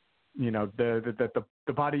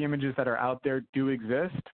 the body images that are out there do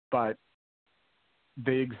exist, but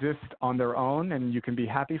they exist on their own, and you can be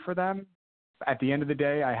happy for them. At the end of the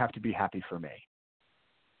day, I have to be happy for me.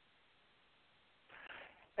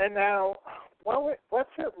 And now, what's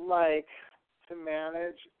it like to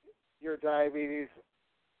manage your diabetes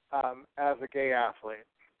as a gay athlete,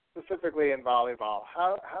 specifically in volleyball?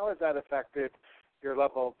 How has that affected your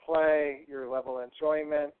level of play, your level of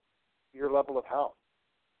enjoyment, your level of health?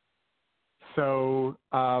 So,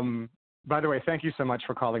 by the way, thank you so much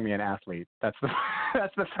for calling me an athlete. That's the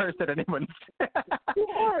first that anyone's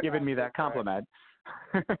given me that compliment.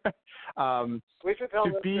 We should tell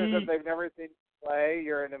listeners that they've never seen you play.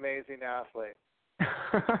 You're an amazing athlete.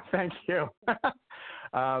 Thank you.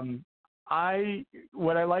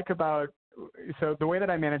 What I like about, so the way that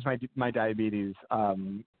I manage my diabetes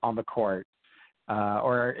on the court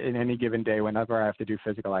or in any given day whenever I have to do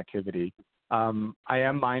physical activity, I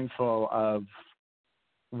am mindful of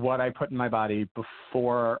what I put in my body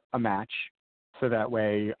before a match, so that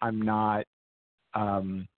way I'm not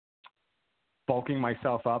bulking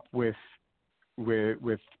myself up with a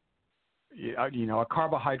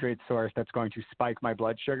carbohydrate source that's going to spike my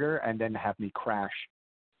blood sugar and then have me crash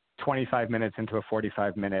 25 minutes into a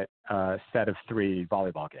 45-minute set of 3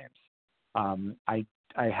 volleyball games. I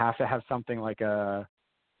have to have something like a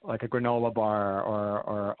granola bar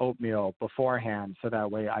or oatmeal beforehand, so that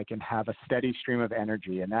way I can have a steady stream of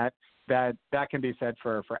energy, and that can be said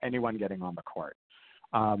for anyone getting on the court.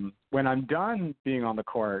 When I'm done being on the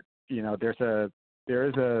court, there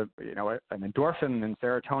is an endorphin and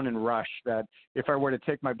serotonin rush that if I were to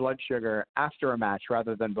take my blood sugar after a match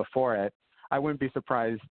rather than before it, I wouldn't be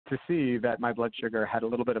surprised to see that my blood sugar had a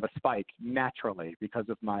little bit of a spike naturally because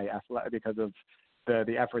of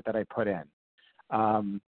the effort that I put in.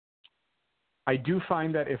 I do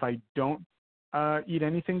find that if I don't eat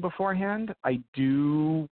anything beforehand,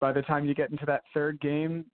 by the time you get into that third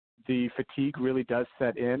game, the fatigue really does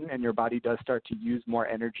set in and your body does start to use more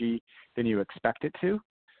energy than you expect it to.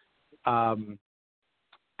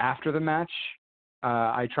 After the match,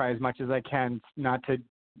 I try as much as I can not to,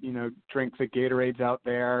 drink the Gatorades out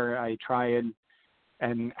there. I try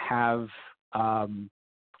and have a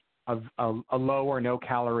low or no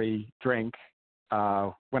calorie drink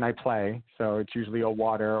when I play. So it's usually a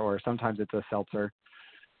water or sometimes it's a seltzer.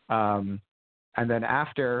 And then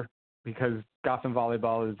after, because Gotham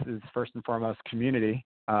Volleyball is first and foremost community,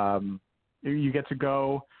 you get to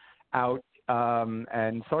go out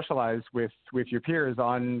and socialize with your peers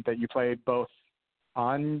that you played both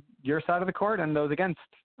on your side of the court and those against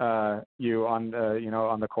you on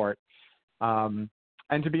the court.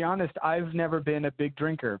 And to be honest, I've never been a big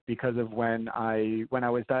drinker because of when I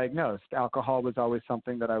was diagnosed. Alcohol was always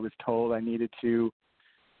something that I was told I needed to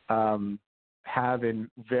have in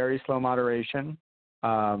very slow moderation,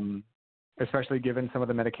 especially given some of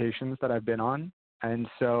the medications that I've been on. And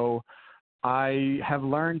so I have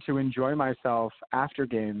learned to enjoy myself after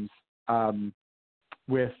games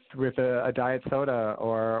with a diet soda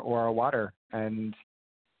or a water. And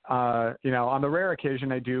on the rare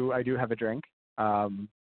occasion I do have a drink.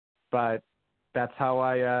 But that's how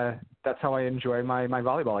I enjoy my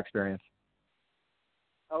volleyball experience.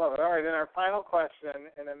 I love it. All right, and our final question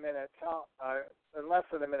in a minute. In less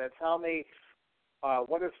than a minute, tell me,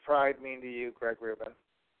 what does pride mean to you, Greg Rubin?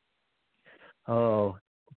 Oh,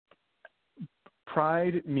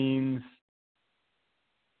 pride means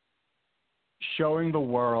showing the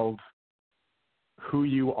world who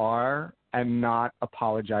you are and not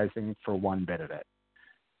apologizing for one bit of it.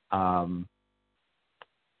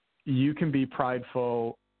 You can be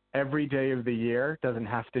prideful every day of the year. Doesn't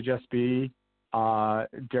have to just be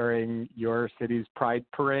during your city's Pride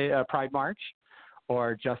Parade, Pride March,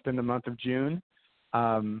 or just in the month of June.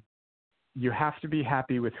 You have to be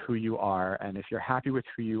happy with who you are, and if you're happy with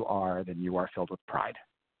who you are, then you are filled with pride.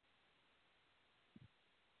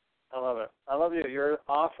 I love it. I love you. You're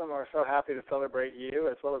awesome. We're so happy to celebrate you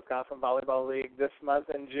as well as Gotham Volleyball League this month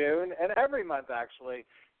in June, and every month actually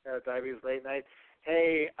here at Diabetes Late Night.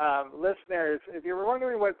 Hey, listeners, if you were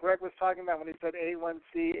wondering what Greg was talking about when he said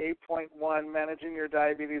A1C, 8.1, managing your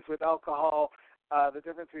diabetes with alcohol, the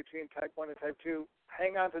difference between type 1 and type 2,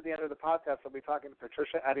 hang on to the end of the podcast. I'll be talking to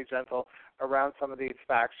Patricia Addy-Gentle around some of these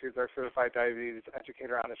facts. She's our certified diabetes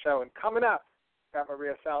educator on the show. And coming up, got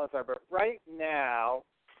Maria Salazar. But right now,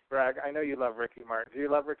 Greg, I know you love Ricky Martin. Do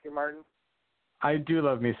you love Ricky Martin? I do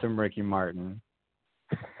love me some Ricky Martin.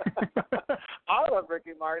 I love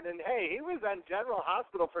Ricky Martin, and hey, he was on General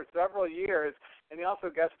Hospital for several years, and he also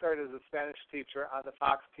guest starred as a Spanish teacher on the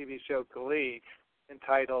Fox TV show GLAAD.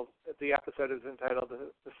 The episode is entitled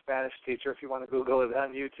 "The Spanish Teacher." If you want to Google it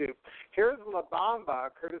on YouTube. Here's La Bamba,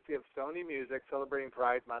 courtesy of Sony Music, celebrating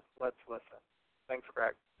Pride Month. Let's listen. Thanks,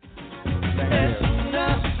 Greg. Thank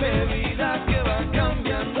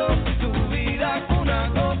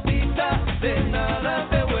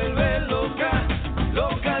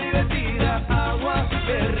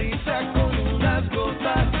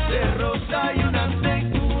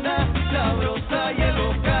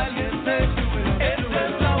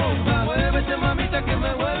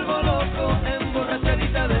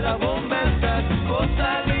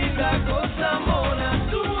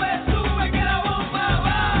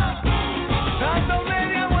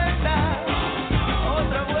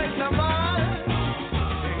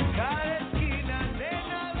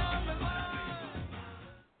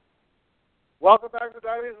Welcome back to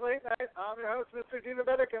Diabetes Late Night. I'm your host, Mr.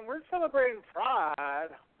 Divabetic, and we're celebrating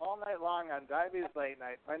Pride all night long on Diabetes Late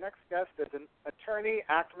Night. My next guest is an attorney,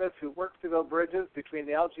 activist who works to build bridges between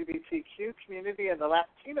the LGBTQ community and the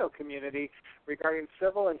Latino community regarding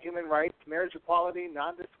civil and human rights, marriage equality,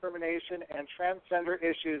 non-discrimination, and transgender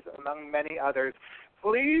issues, among many others.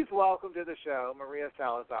 Please welcome to the show, Maria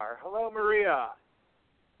Salazar. Hello, Maria.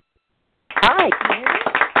 Hi, can you hear me?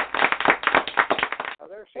 Oh,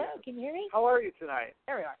 there she is. Hello, can you hear me? How are you tonight?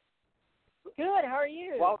 There we are. Good, how are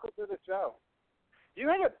you? Welcome to the show. You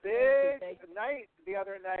had a big night the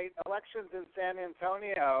other night, elections in San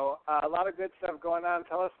Antonio. A lot of good stuff going on.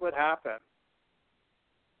 Tell us what happened.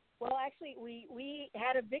 Well, actually, we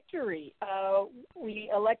had a victory. We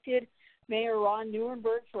elected Mayor Ron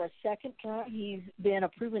Neuenberg for a second term. He's been a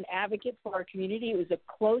proven advocate for our community. It was a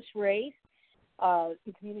close race.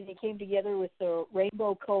 The community came together with the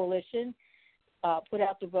Rainbow Coalition, put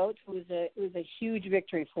out the votes. It was a huge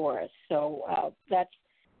victory for us. So that's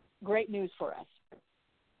great news for us.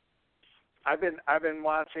 I've been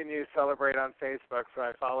watching you celebrate on Facebook, so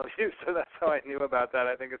I followed you, so that's how I knew about that.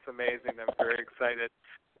 I think it's amazing. I'm very excited.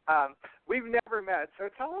 We've never met, so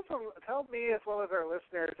tell me as well as our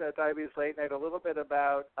listeners at Diabetes Late Night a little bit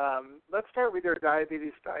about. Let's start with your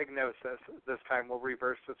diabetes diagnosis. This time we'll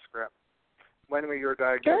reverse the script. When were you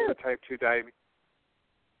diagnosed with type 2 diabetes?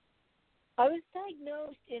 I was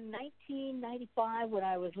diagnosed in 1995 when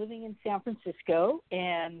I was living in San Francisco,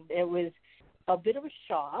 and it was a bit of a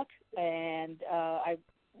shock. And I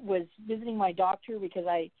was visiting my doctor because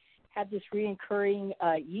I had this reoccurring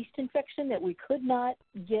yeast infection that we could not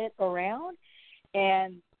get around.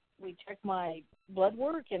 And we checked my blood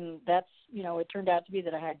work, and that's, it turned out to be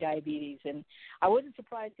that I had diabetes. And I wasn't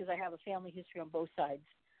surprised because I have a family history on both sides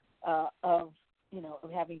of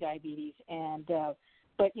having diabetes. And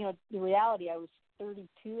but the reality, I was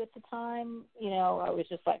 32 at the time. I was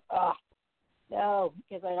just like, No,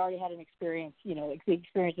 because I'd already had an experience, the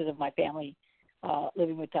experiences of my family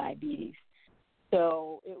living with diabetes.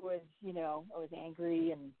 So it was, I was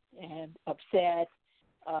angry and upset,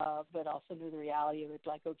 but also knew the reality of it,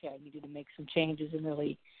 like, okay, I needed to make some changes and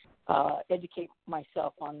really educate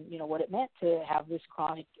myself on, what it meant to have this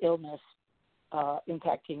chronic illness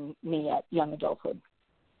impacting me at young adulthood.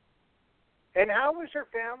 And how was your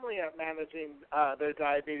family at managing their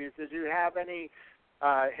diabetes? Did you have any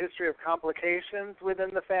history of complications within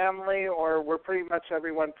the family, or were pretty much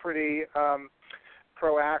everyone pretty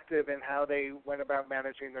proactive in how they went about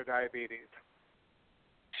managing their diabetes?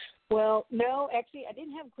 Well, no, actually, I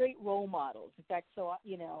didn't have great role models. In fact,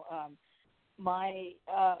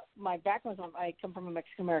 my background is I come from a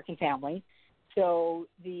Mexican-American family. So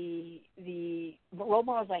the role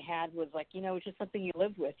models I had was like, it's just something you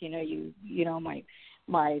lived with.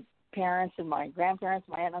 My parents and my grandparents,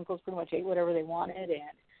 my aunt and uncles pretty much ate whatever they wanted,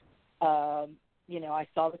 and I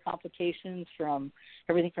saw the complications from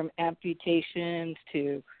everything from amputations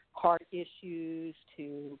to heart issues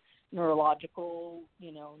to neurological,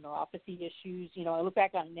 neuropathy issues. I look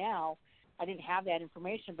back on it now, I didn't have that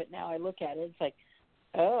information, but now I look at it, it's like,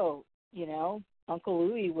 oh, Uncle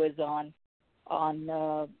Louis was on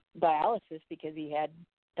dialysis because he had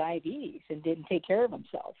diabetes and didn't take care of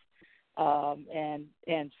himself,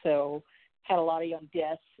 and so had a lot of young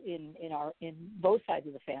deaths in both sides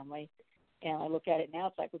of the family. And I look at it now,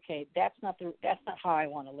 it's like, okay, that's not how I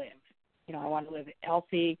want to live. I want to live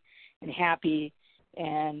healthy and happy,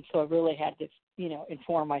 and so I really had to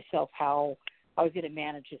inform myself how I was going to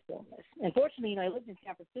manage this illness. And fortunately, I lived in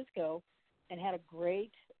San Francisco and had a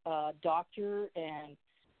great doctor and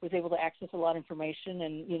was able to access a lot of information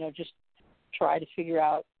and, just try to figure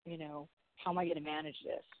out, how am I going to manage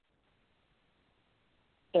this?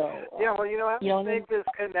 So, yeah, well, I think this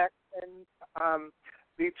connection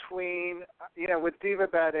between, with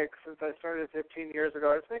Divabetic, since I started 15 years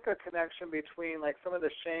ago, I think a connection between, like, some of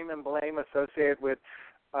the shame and blame associated with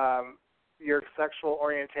your sexual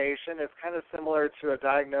orientation is kind of similar to a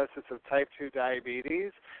diagnosis of type 2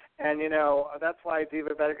 diabetes. And, that's why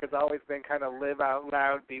Divabetic has always been kind of live out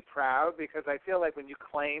loud, be proud, because I feel like when you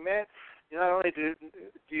claim it, not only do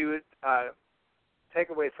you take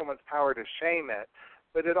away someone's power to shame it,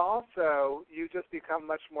 but it also, you just become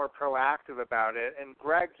much more proactive about it. And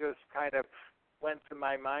Greg just kind of went to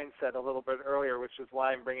my mindset a little bit earlier, which is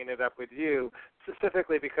why I'm bringing it up with you,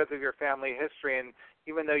 specifically because of your family history. And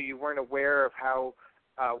even though you weren't aware of how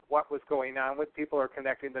what was going on with people or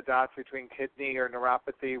connecting the dots between kidney or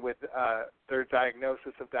neuropathy with their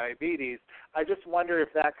diagnosis of diabetes, I just wonder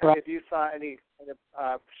if that kind of, if you saw any kind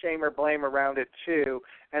of shame or blame around it too.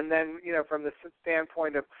 And then, from the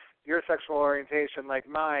standpoint of your sexual orientation like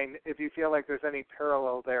mine, if you feel like there's any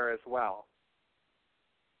parallel there as well.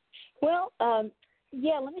 Well, let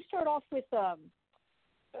me start off with, I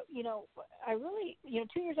really,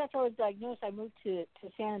 2 years after I was diagnosed, I moved to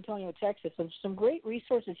San Antonio, Texas, and some great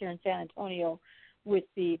resources here in San Antonio with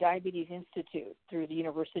the Diabetes Institute through the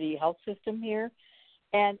University Health System here.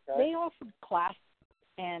 And they offered classes,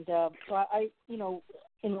 and so I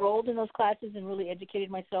enrolled in those classes and really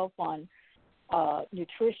educated myself on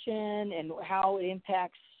nutrition and how it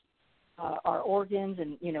impacts our organs,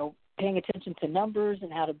 and paying attention to numbers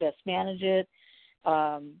and how to best manage it.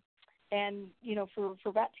 And for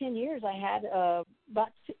about 10 years, I had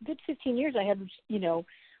about good 15 years, I had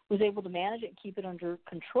was able to manage it and keep it under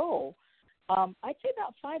control. I'd say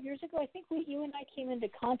about 5 years ago, I think you and I came into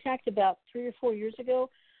contact about 3 or 4 years ago.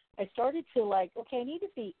 I started to I need to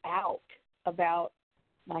be out about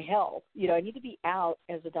my health. I need to be out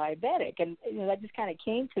as a diabetic, and that just kind of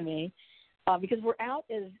came to me because we're out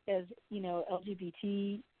as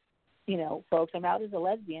LGBT, folks. I'm out as a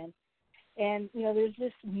lesbian, and there's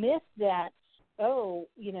this myth that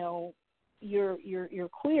you're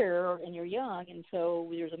queer and you're young, and so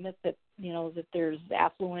there's a myth that that there's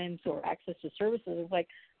affluence or access to services. It's like,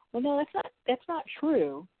 well, no, that's not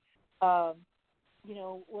true.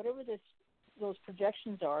 Whatever those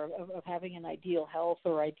projections are of having an ideal health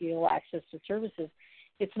or ideal access to services,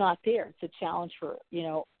 it's not there. It's a challenge for,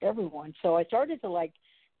 everyone. So I started to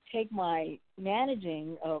take my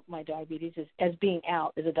managing of my diabetes as being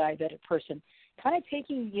out as a diabetic person, kind of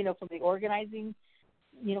taking, from the organizing,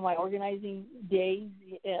 my organizing days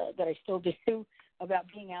that I still do about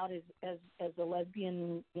being out as a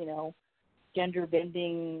lesbian, gender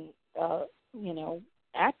bending,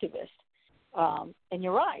 activist. And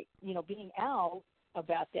you're right, being out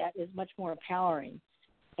about that is much more empowering.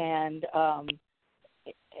 And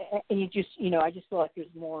you just, I just feel like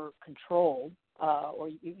there's more control, or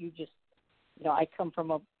you just, I come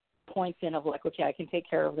from a point then of okay, I can take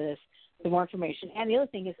care of this. the more information. And the other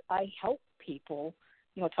thing is I help people,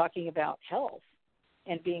 talking about health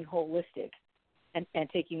and being holistic and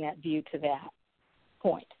taking that view to that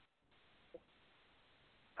point.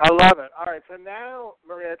 I love it. All right, so now,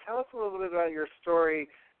 Maria, tell us a little bit about your story,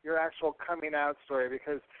 your actual coming out story,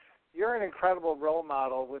 because you're an incredible role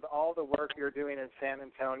model with all the work you're doing in San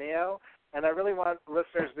Antonio, and I really want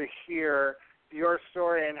listeners to hear your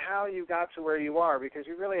story and how you got to where you are, because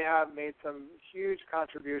you really have made some huge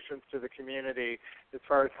contributions to the community as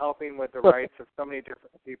far as helping with the rights of so many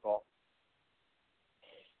different people.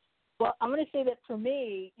 Well, I'm going to say that for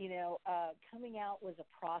me, coming out was a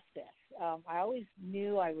process. I always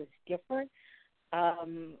knew I was different,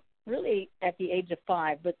 really at the age of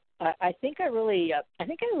 5, but I think I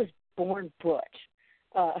was born butch,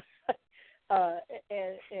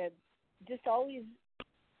 and just always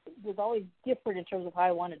was always different in terms of how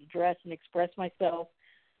I wanted to dress and express myself,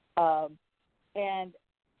 and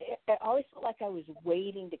I always felt like I was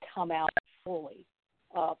waiting to come out fully.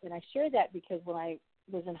 And I share that because when I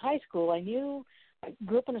was in high school, I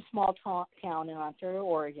grew up in a small town in Ontario,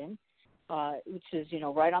 Oregon, which is,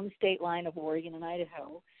 right on the state line of Oregon and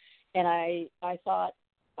Idaho. And I thought,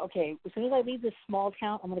 okay, as soon as I leave this small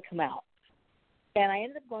town, I'm going to come out. And I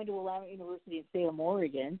ended up going to Willamette University in Salem,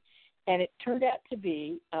 Oregon, and it turned out to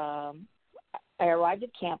be, I arrived at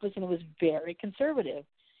campus, and it was very conservative.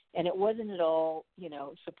 And it wasn't at all,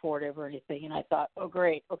 supportive or anything. And I thought, oh,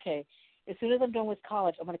 great, okay, as soon as I'm done with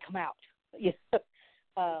college, I'm going to come out.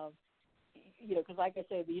 Because like I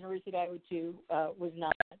said, the university I went to was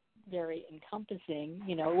not very encompassing.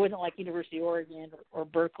 It wasn't like University of Oregon or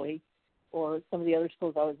Berkeley or some of the other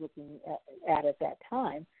schools I was looking at that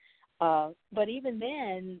time. But even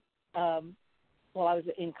then, while I was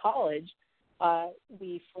in college,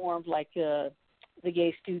 we formed like the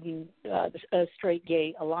Gay Student, Straight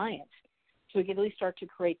Gay Alliance. So we could at least start to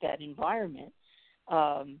create that environment.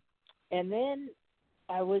 And then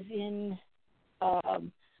I was in,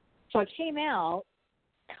 so I came out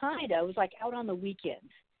it was like out on the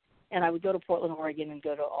weekends. And I would go to Portland, Oregon and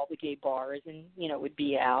go to all the gay bars and, would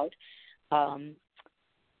be out. And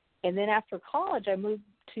then after college, I moved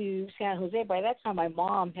to San Jose. By that time, my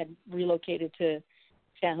mom had relocated to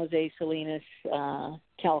San Jose, Salinas,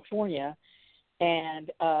 California.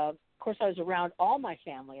 And, of course, I was around all my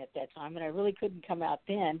family at that time, and I really couldn't come out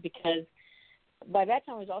then because by that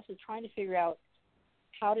time I was also trying to figure out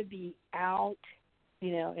how to be out,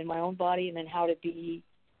 in my own body, and then how to be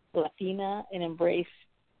Latina and embrace,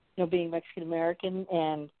 being Mexican-American.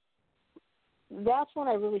 And that's when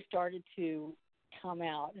I really started to come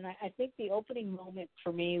out. And I think the opening moment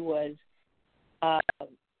for me was I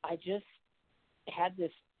just had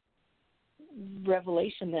this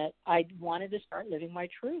revelation that I wanted to start living my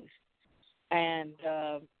truth. And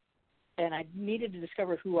I needed to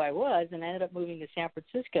discover who I was, and I ended up moving to San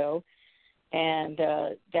Francisco. And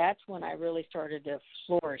that's when I really started to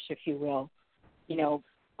flourish, if you will,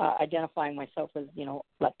 identifying myself as,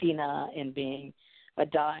 Latina and being a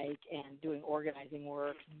dyke and doing organizing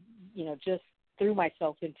work, just threw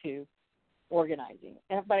myself into organizing.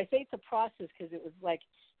 But I say it's a process because it was like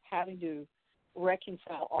having to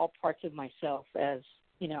reconcile all parts of myself as,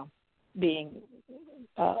 being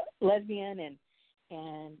lesbian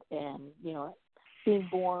and being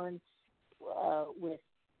born with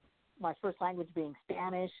my first language being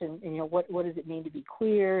Spanish, and what does it mean to be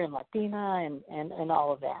queer and Latina and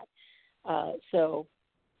all of that.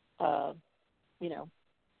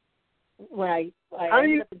 When I how do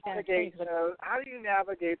you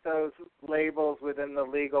navigate those labels within the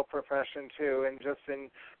legal profession too, and just in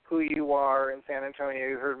who you are in San Antonio?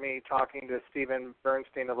 You heard me talking to Stephen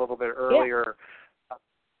Bernstein a little bit earlier. Yeah.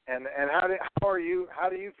 And how do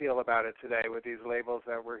you feel about it today with these labels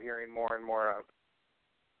that we're hearing more and more of?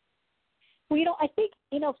 Well, I think,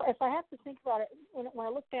 if I have to think about it, when I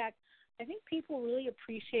look back, I think people really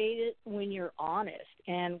appreciate it when you're honest.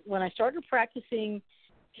 And when I started practicing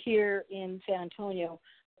here in San Antonio,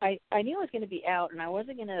 I knew I was going to be out, and I was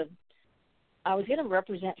going to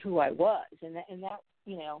represent who I was. And that,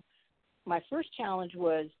 my first challenge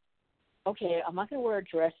was, okay, I'm not going to wear a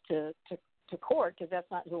dress to court because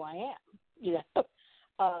that's not who I am.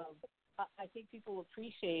 I think people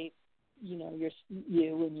appreciate you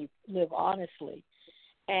when you live honestly.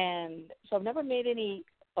 And so I've never made any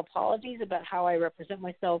apologies about how I represent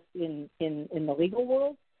myself in the legal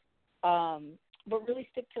world, but really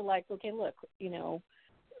stick to okay, look,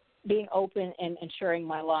 being open and sharing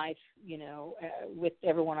my life, with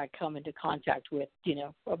everyone I come into contact with,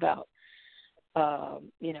 about,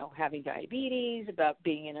 having diabetes, about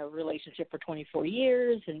being in a relationship for 24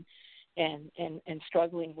 years and, and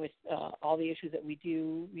struggling with all the issues that we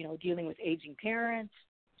do, dealing with aging parents,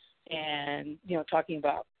 and talking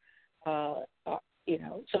about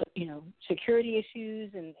security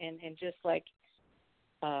issues, and just like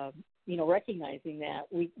recognizing that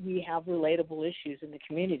we have relatable issues in the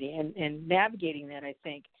community, and navigating that. I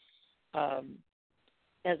think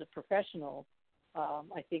as a professional,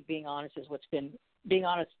 I think being honest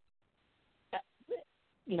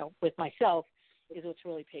with myself is what's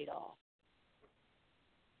really paid off.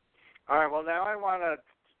 All right. Well, now I want to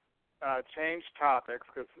change topics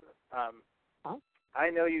because I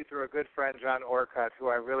know you through a good friend, John Orcutt, who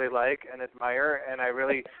I really like and admire, and I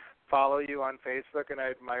really follow you on Facebook, and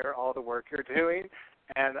I admire all the work you're doing.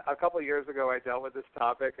 And a couple of years ago, I dealt with this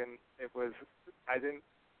topic, and I didn't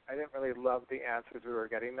really love the answers we were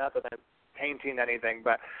getting. Not that I'm painting anything,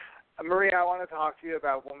 but Maria, I want to talk to you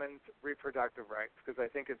about women's reproductive rights because I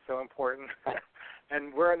think it's so important.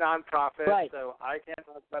 And we're a nonprofit, right. So I can't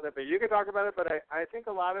talk about it, but you can talk about it. But I think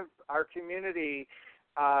a lot of our community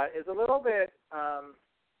is a little bit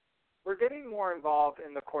we're getting more involved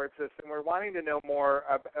in the court system. We're wanting to know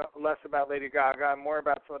less about Lady Gaga, more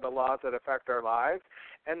about some of the laws that affect our lives.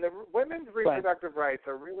 And the women's reproductive rights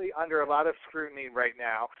are really under a lot of scrutiny right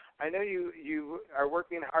now. I know you are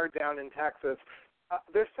working hard down in Texas.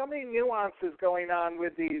 There's so many nuances going on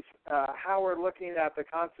with these, how we're looking at the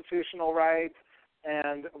constitutional rights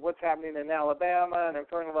and what's happening in Alabama, and I'm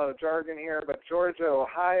throwing a lot of jargon here, but Georgia,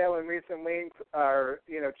 Ohio in recent weeks are,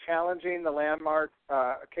 challenging the landmark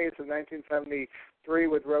case of 1973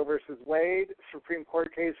 with Roe versus Wade, Supreme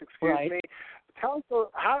Court case, me. Tell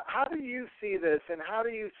us, how do you see this, and how do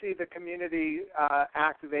you see the community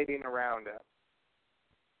activating around it?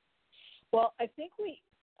 Well, I think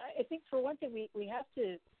for one thing, we have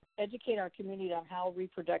to educate our community on how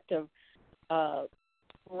reproductive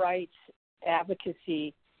rights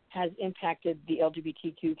advocacy has impacted the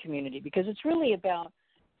LGBTQ community, because it's really about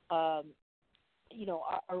our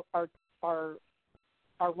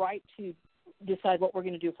right to decide what we're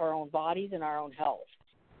going to do for our own bodies and our own health.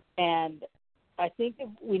 And I think that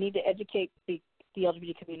we need to educate the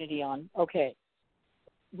LGBT community on, okay,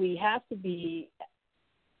 we have to be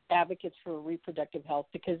advocates for reproductive health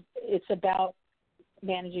because it's about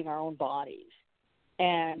managing our own bodies.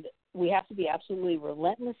 And we have to be absolutely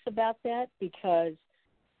relentless about that, because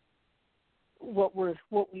what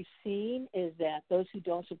we've seen is that those who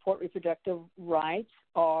don't support reproductive rights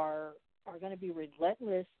are going to be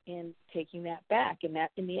relentless in taking that back, and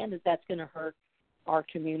that in the end that's going to hurt our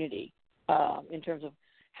community in terms of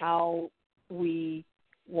how we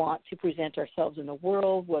want to present ourselves in the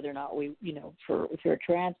world, whether or not we, if you're a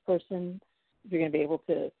trans person, if you're going to be able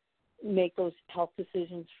to make those health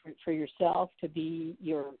decisions for yourself, to be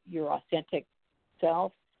your authentic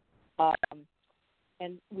self.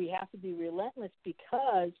 And we have to be relentless,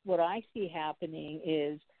 because what I see happening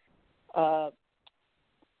is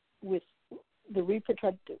with the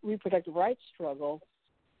reproductive rights struggle,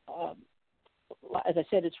 as I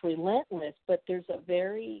said, it's relentless, but there's a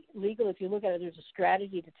very legal, if you look at it, there's a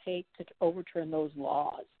strategy to take to overturn those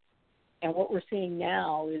laws. And what we're seeing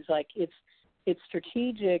now is it's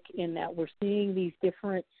strategic in that we're seeing these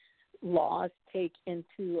different laws take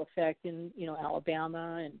into effect in,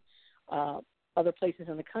 Alabama and other places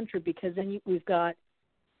in the country, because then we've got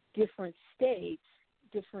different states,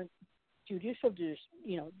 different judicial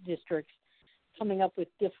districts coming up with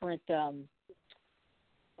different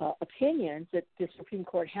opinions that the Supreme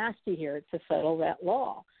Court has to hear to settle that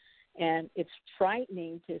law. And it's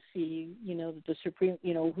frightening to see, that the Supreme,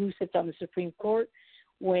 who sits on the Supreme Court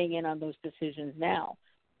weighing in on those decisions now.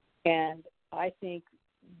 And I think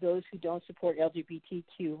those who don't support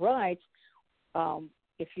LGBTQ rights,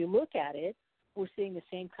 if you look at it, we're seeing the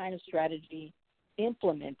same kind of strategy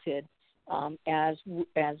implemented as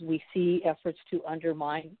we see efforts to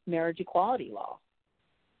undermine marriage equality law.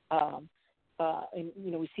 And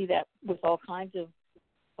we see that with all kinds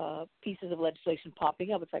of pieces of legislation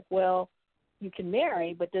popping up. It's like, well, you can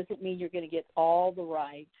marry, but doesn't mean you're going to get all the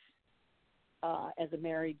rights as a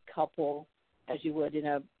married couple as you would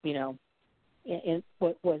in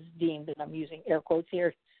what was deemed, and I'm using air quotes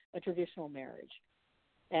here, a traditional marriage.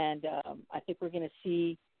 And I think we're going to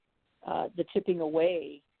see the tipping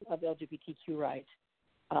away of LGBTQ rights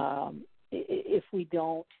if we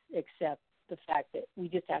don't accept the fact that we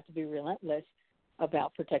just have to be relentless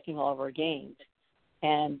about protecting all of our gains.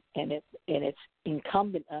 And it's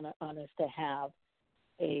incumbent on us to have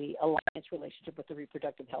a alliance relationship with the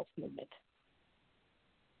reproductive health movement.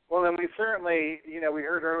 Well, and we certainly, we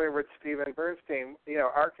heard earlier with Stephen Bernstein,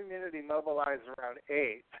 our community mobilized around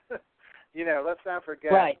AIDS. let's not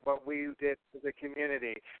forget Right. what we did as a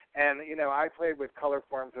community. And, I played with color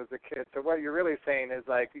forms as a kid. So what you're really saying is,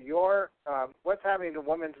 like, what's happening to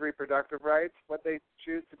women's reproductive rights, what they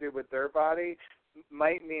choose to do with their body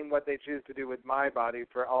might mean what they choose to do with my body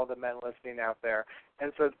for all the men listening out there.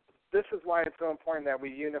 And so this is why it's so important that we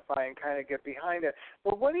unify and kind of get behind it.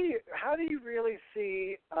 But how do you really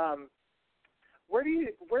see, where do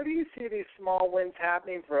you see these small wins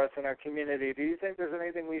happening for us in our community? Do you think there's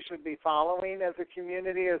anything we should be following as a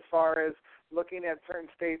community as far as looking at certain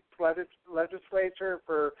state legislature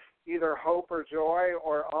for either hope or joy,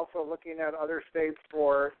 or also looking at other states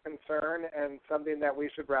for concern and something that we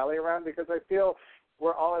should rally around? Because I feel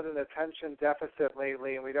we're all at an attention deficit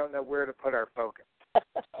lately, and we don't know where to put our focus.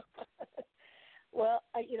 Well,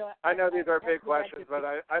 I know these are big questions, but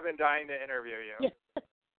I've been dying to interview you.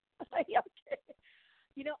 Yeah. Okay.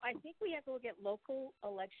 I think we have to look at local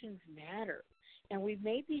elections matter, and we've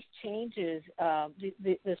made these changes,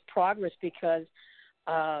 this progress because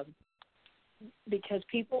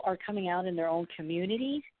people are coming out in their own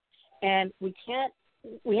communities, and we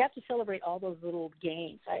have to celebrate all those little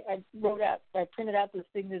gains. I printed out this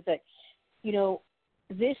thing that,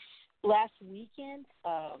 this last weekend,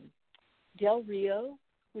 Del Rio,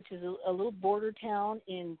 which is a little border town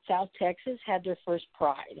in South Texas, had their first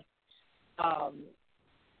Pride.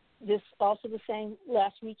 This also the same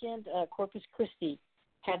last weekend, Corpus Christi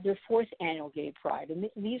had their 4th annual Gay Pride. And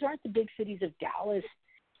these aren't the big cities of Dallas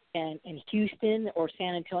and Houston or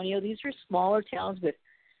San Antonio. These are smaller towns with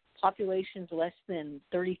populations less than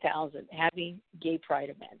 30,000 having Gay Pride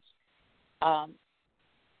events.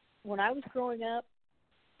 When I was growing up,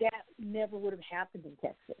 that never would have happened in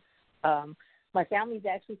Texas. My family's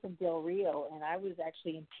actually from Del Rio, and I was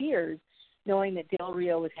actually in tears knowing that Del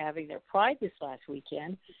Rio was having their Pride this last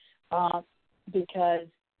weekend because,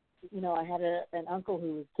 I had an uncle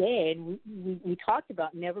who was gay, and we talked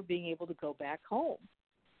about never being able to go back home,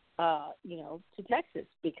 to Texas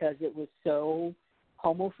because it was so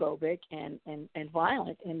homophobic and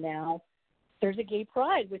violent. And now there's a Gay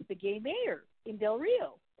Pride with the gay mayor in Del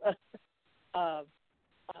Rio.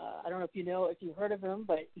 I don't know if you've heard of him,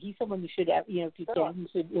 but he's someone you should have, if you can, you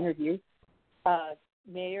should interview.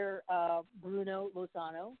 Mayor Bruno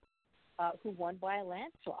Lozano, who won by a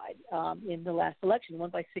landslide in the last election, won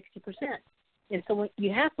by 60%. And so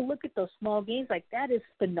you have to look at those small gains. Like, that is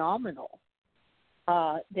phenomenal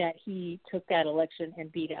that he took that election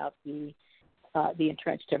and beat out the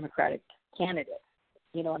entrenched Democratic candidate.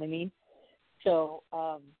 You know what I mean? So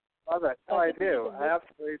love it. No, I do. I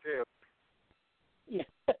absolutely do. Yeah.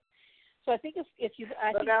 So I think if you,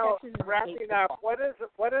 I think now, Texas is wrapping up, what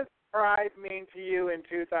does Pride mean to you in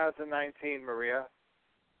 2019, Maria?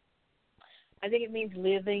 I think it means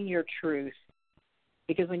living your truth,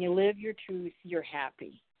 because when you live your truth, you're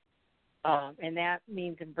happy, and that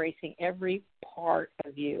means embracing every part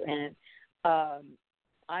of you. And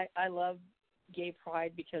I love Gay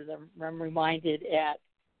Pride because I'm reminded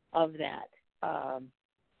of that.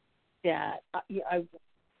 That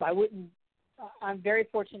I wouldn't. I'm very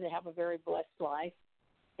fortunate to have a very blessed life,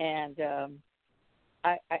 and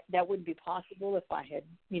I that wouldn't be possible if I had,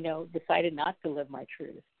 decided not to live my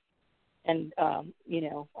truth. And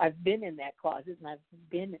I've been in that closet, and I've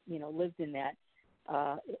been, lived in that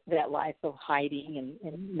life of hiding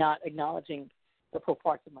and not acknowledging the full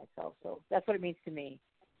parts of myself. So that's what it means to me,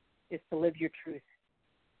 is to live your truth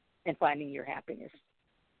and finding your happiness.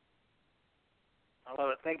 I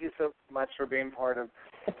love it. Thank you so much for being part of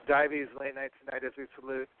Dives Late Night tonight as we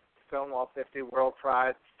salute Stonewall 50 World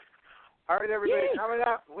Pride. All right, everybody, Yay. Coming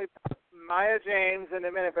up, we've got Maya James in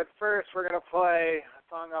a minute, but first we're going to play a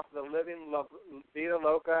song off the Vida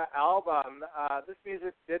Loca album. This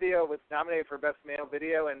music video was nominated for Best Male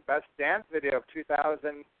Video and Best Dance Video of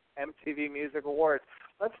 2000 MTV Music Awards.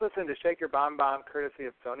 Let's listen to Shake Your Bomb Bomb, courtesy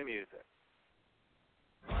of Sony Music.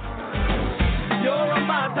 You're a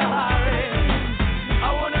Matahari.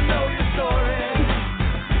 I want to know your story.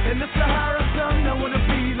 In the Sahara sun, I want to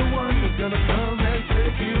be the one who's going to come and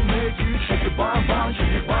take you, make you shake your bomb bomb, shake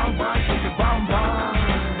your bomb bomb, shake your bomb bomb.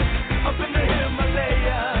 Up in the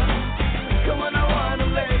Himalaya, come on, I want to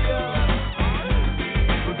let go.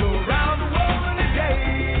 We'll go around the world in a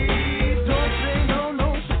day. Don't say no,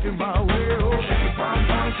 no, shake it my way. Oh, shake your bomb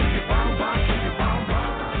bomb, shake your bomb bomb, shake your bomb bomb.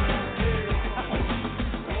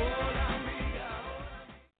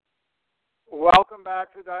 Welcome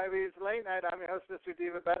back to Dives Late Night. I'm your host, Mr.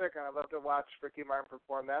 Divabetic, and I love to watch Ricky Martin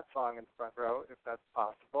perform that song in the front row, if that's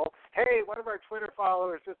possible. Hey, one of our Twitter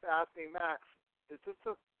followers just asking, Max, is this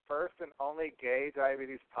the first and only gay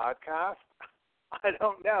diabetes podcast? I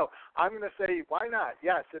don't know. I'm going to say, why not?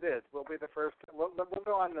 Yes, it is. We'll be the first. We'll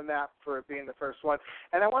go on the map for it being the first one.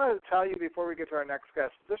 And I wanted to tell you before we get to our next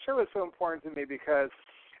guest, this show is so important to me because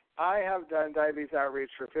I have done diabetes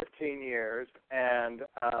outreach for 15 years, and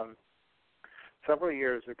several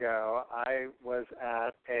years ago, I was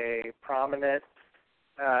at a prominent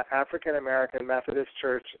African-American Methodist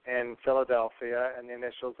church in Philadelphia, and the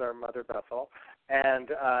initials are Mother Bethel.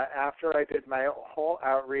 And after I did my whole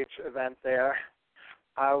outreach event there,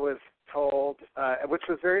 I was told, which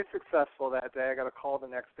was very successful that day, I got a call the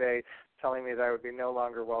next day telling me that I would be no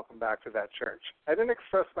longer welcome back to that church. I didn't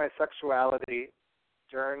express my sexuality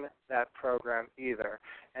during that program either,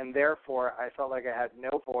 and therefore I felt like I had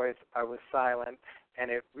no voice, I was silent,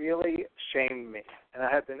 and it really shamed me. And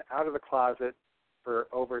I had been out of the closet for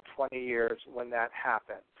over 20 years when that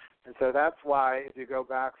happened. And so that's why if you go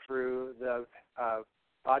back through the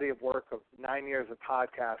body of work of 9 years of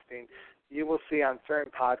podcasting, you will see on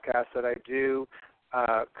certain podcasts that I do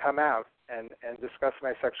come out and discuss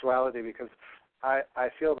my sexuality because I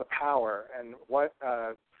feel the power. And what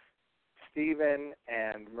Stephen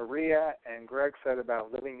and Maria and Greg said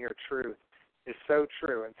about living your truth is so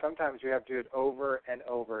true. And sometimes you have to do it over and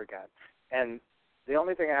over again. And the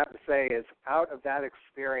only thing I have to say is out of that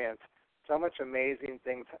experience, so much amazing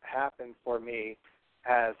things happened for me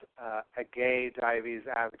as a gay diabetes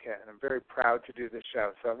advocate, and I'm very proud to do this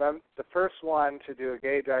show. So if I'm the first one to do a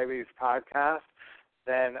gay diabetes podcast,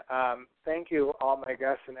 then thank you, all my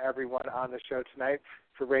guests and everyone on the show tonight,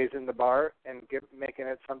 for raising the bar and making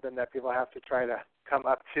it something that people have to try to come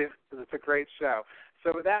up to, because it's a great show.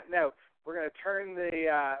 So with that note, we're going to turn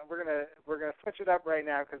we're going to switch it up right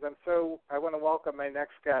now because I want to welcome my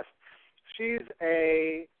next guest. She's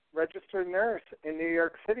a registered nurse in New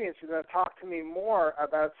York City, and she's going to talk to me more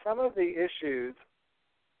about some of the issues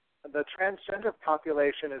the transgender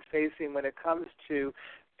population is facing when it comes to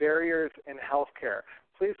barriers in healthcare.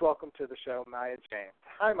 Please welcome to the show, Maya James.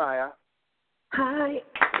 Hi, Maya. Hi.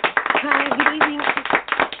 Hi, good evening.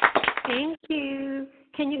 Thank you.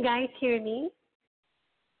 Can you guys hear me?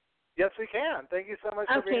 Yes, we can. Thank you so much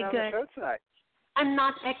for being on the show tonight. I'm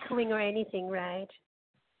not echoing or anything, right?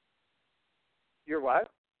 You're what?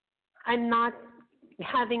 I'm not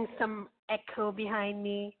having some echo behind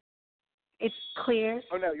me. It's clear?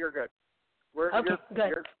 Oh, no, you're good. Good.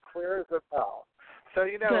 You're clear as a bell. So,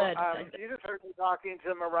 you just heard me talking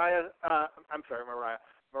to Mariah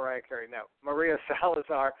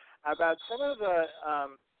Salazar about some of the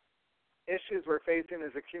issues we're facing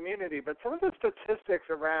as a community, but some of the statistics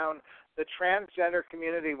around the transgender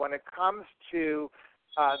community when it comes to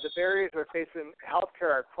the barriers they're facing in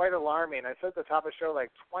healthcare are quite alarming. I said at the top of the show, like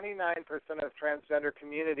 29% of transgender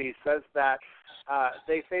community says that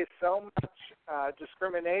they face so much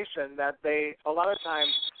discrimination that they, a lot of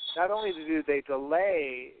times, not only do they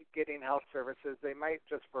delay getting health services, they might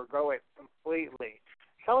just forgo it completely.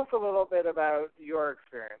 Tell us a little bit about your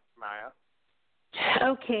experience, Maya.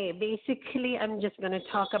 Okay, basically I'm just going to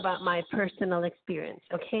talk about my personal experience,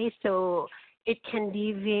 okay? So it can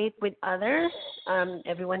deviate with others.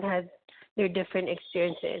 Everyone has their different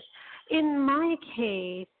experiences. In my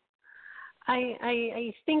case,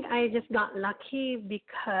 I think I just got lucky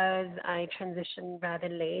because I transitioned rather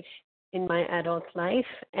late in my adult life.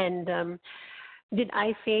 And did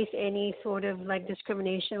I face any sort of like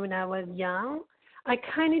discrimination when I was young? I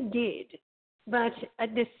kind of did. But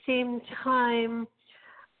at the same time,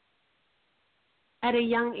 at a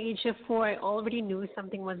young age of 4, I already knew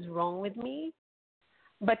something was wrong with me.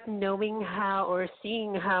 But knowing how or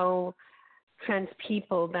seeing how trans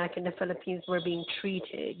people back in the Philippines were being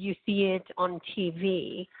treated, you see it on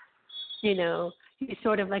TV, you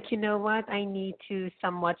sort of like, you know what, I need to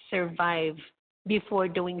somewhat survive before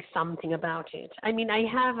doing something about it. I mean, I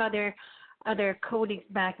have other colleagues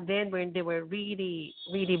back then where they were really,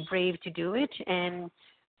 really brave to do it, and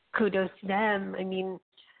kudos to them. I mean,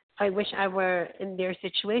 I wish I were in their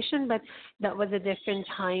situation, but that was a different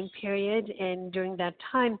time period, and during that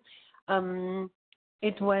time,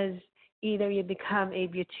 it was either you become a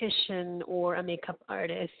beautician or a makeup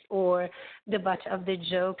artist or the butt of the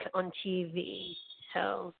joke on TV.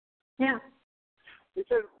 So, yeah. We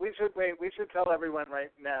should tell everyone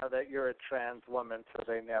right now that you're a trans woman so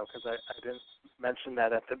they know, because I didn't mention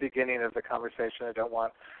that at the beginning of the conversation. I don't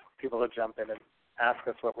want people to jump in and ask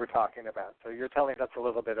us what we're talking about. So you're telling us a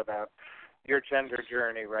little bit about your gender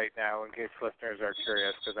journey right now in case listeners are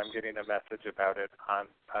curious, because I'm getting a message about it on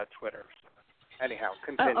Twitter. Anyhow,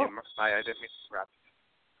 continue. I didn't mean to interrupt.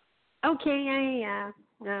 Okay, yeah.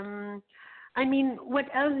 I mean, what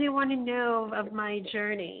else do you want to know of my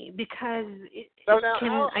journey? Because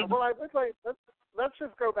let's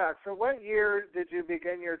just go back. So what year did you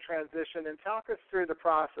begin your transition, and talk us through the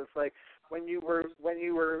process? Like when you were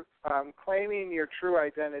claiming your true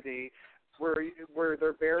identity, were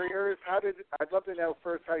there barriers? I'd love to know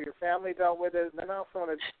first how your family dealt with it, and then I also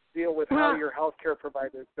want to deal with how your healthcare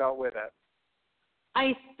providers dealt with it.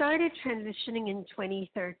 I started transitioning in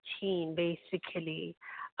 2013, basically.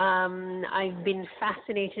 I've been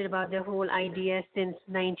fascinated about the whole idea since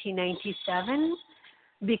 1997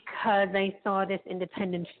 because I saw this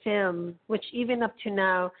independent film, which even up to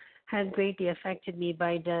now has greatly affected me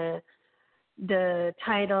by the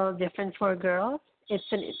title Different for Girls.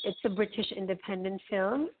 It's a British independent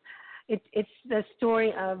film. It's the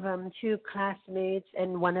story of two classmates,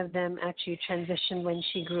 and one of them actually transitioned when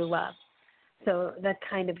she grew up. So that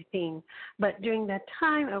kind of thing. But during that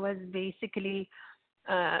time, I was basically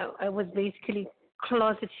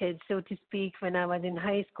closeted, so to speak, when I was in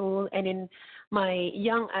high school, and in my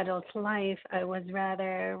young adult life, I was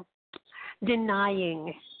rather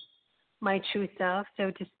denying my true self,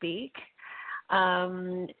 so to speak.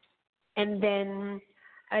 And then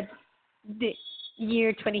at the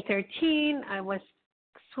year 2013, I was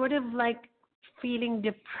sort of like feeling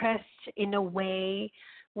depressed in a way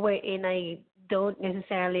wherein I don't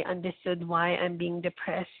necessarily understood why I'm being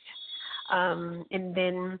depressed. And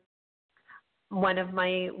then one of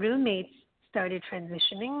my roommates started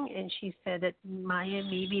transitioning, and she said that, Maya,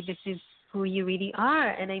 maybe this is who you really are.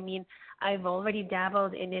 And I mean, I've already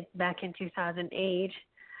dabbled in it back in 2008.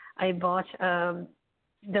 I bought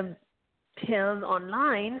the pills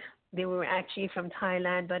online. They were actually from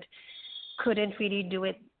Thailand, but couldn't really do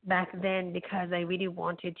it back then because I really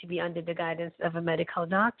wanted to be under the guidance of a medical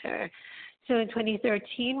doctor. So in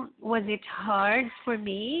 2013, was it hard for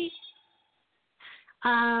me?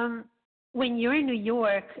 When you're in New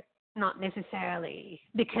York, not necessarily,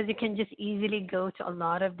 because you can just easily go to a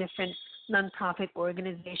lot of different nonprofit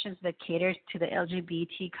organizations that cater to the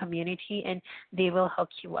LGBT community, and they will hook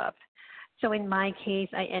you up. So in my case,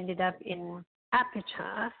 I ended up in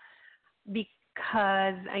Apicha because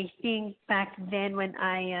I think back then when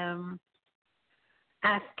I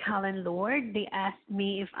asked Cal and Lord, they asked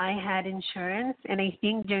me if I had insurance, and I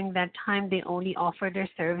think during that time they only offered their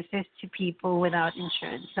services to people without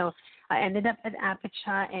insurance. So I ended up at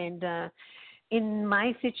Apicha, and in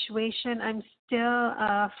my situation, I'm still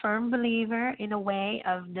a firm believer in a way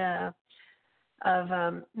of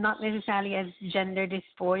not necessarily as gender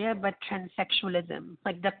dysphoria, but transsexualism,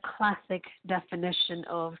 like the classic definition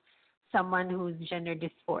of someone who's gender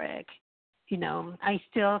dysphoric. You know, I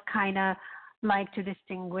still kind of like to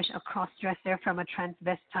distinguish a cross-dresser from a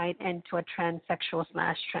transvestite and to a transsexual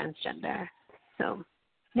 / transgender. So,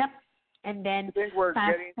 yep. And then do you think we're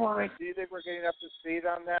fast getting forward. Do you think we're getting up to speed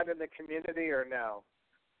on that in the community, or no?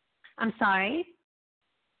 I'm sorry?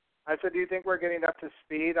 I said, do you think we're getting up to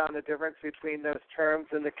speed on the difference between those terms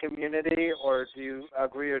in the community, or do you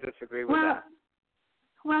agree or disagree with that?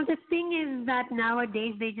 Well, the thing is that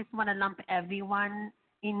nowadays they just want to lump everyone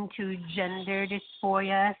into gender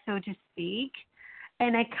dysphoria, so to speak.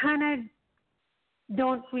 And I kind of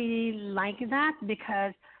don't really like that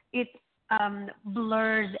because it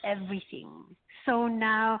blurs everything. So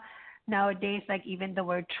nowadays, like even the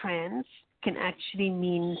word trans can actually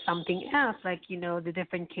mean something else, like, you know, the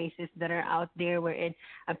different cases that are out there where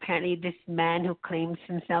apparently this man who claims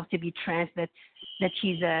himself to be trans, that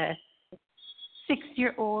he's a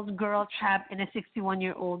 6-year-old girl trapped in a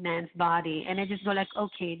 61-year-old man's body. And I just go like,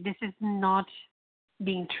 okay, this is not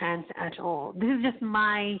being trans at all. This is just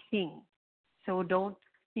my thing. So don't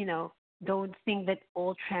think that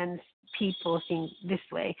all trans people think this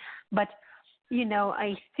way. But, you know,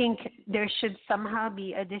 I think there should somehow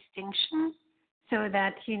be a distinction so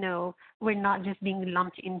that, you know, we're not just being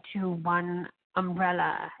lumped into one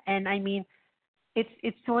umbrella. And I mean,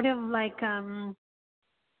 it's sort of like,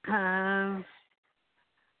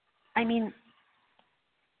 I mean,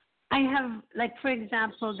 I have, like, for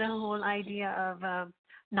example, the whole idea of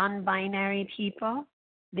non-binary people,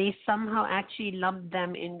 they somehow actually lump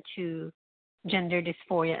them into gender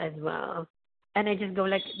dysphoria as well. And I just go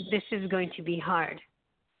like, this is going to be hard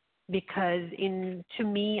because to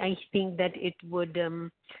me, I think that it would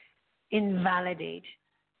invalidate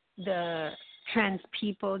the trans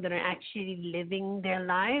people that are actually living their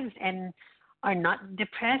lives and are not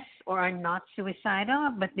depressed or are not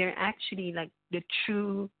suicidal, but they're actually like the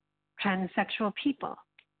true transsexual people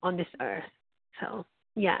on this earth. So,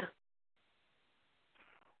 yeah.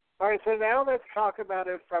 All right, so now let's talk about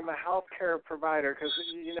it from a healthcare provider, because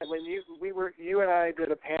you know when you and I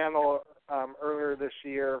did a panel earlier this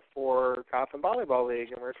year for Gotham Volleyball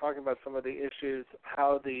League, and we were talking about some of the issues,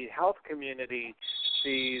 how the health community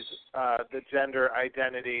sees the gender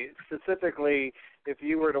identity. Specifically, if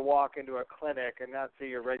you were to walk into a clinic and not see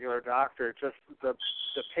your regular doctor, just the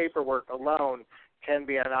paperwork alone can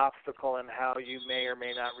be an obstacle in how you may or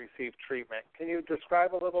may not receive treatment. Can you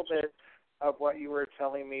describe a little bit of what you were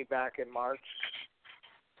telling me back in March?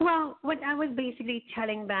 Well, what I was basically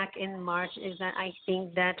telling back in March is that I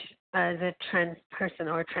think that as a trans person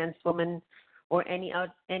or a trans woman or any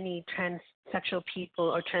transsexual people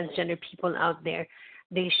or transgender people out there,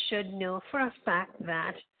 they should know for a fact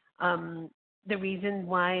that the reason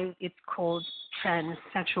why it's called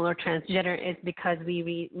transsexual or transgender is because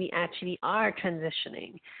we actually are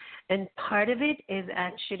transitioning. And part of it is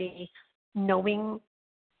actually knowing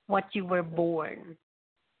what you were born.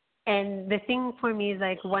 And the thing for me is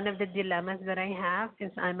like one of the dilemmas that I have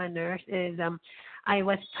since I'm a nurse is I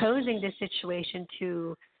was posing this situation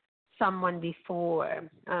to someone before.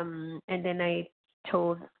 And then I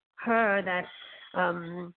told her that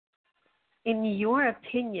in your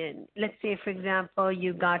opinion, let's say, for example,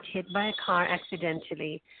 you got hit by a car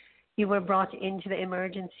accidentally. You were brought into the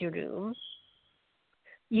emergency room.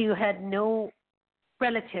 You had no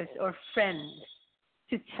relatives or friends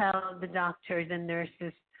to tell the doctors and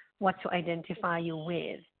nurses what to identify you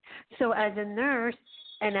with. So as a nurse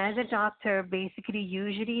and as a doctor, basically,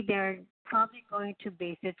 usually they're probably going to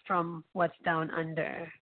base it from what's down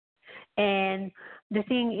under. And the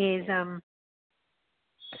thing is,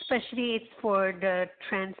 especially it's for the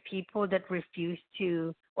trans people that refuse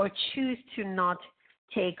to or choose to not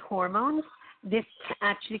take hormones, this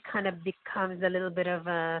actually kind of becomes a little bit of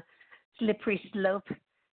a slippery slope,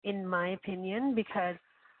 in my opinion, because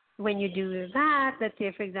when you do that, let's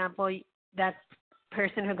say, for example, that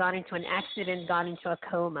person who got into an accident got into a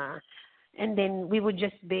coma, and then we would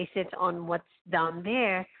just base it on what's down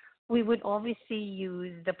there. We would obviously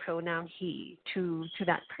use the pronoun he to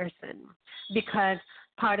that person, because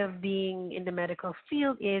part of being in the medical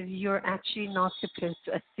field is you're actually not supposed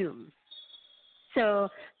to assume. So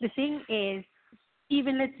the thing is,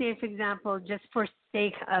 even let's say, for example, just for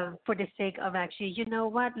the sake of actually, you know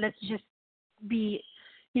what, let's just be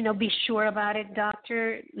sure about it,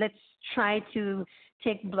 doctor. Let's try to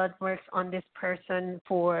take blood works on this person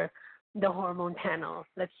for the hormone panel,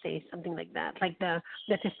 let's say, something like that, like the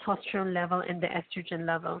testosterone level and the estrogen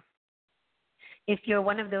level. If you're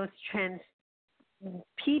one of those trans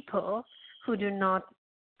people who do not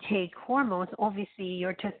take hormones, obviously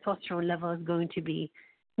your testosterone level is going to be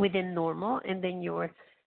within normal, and then your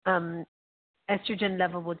estrogen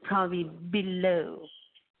level would probably be below,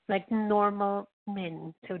 like normal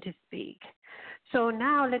men, so to speak. So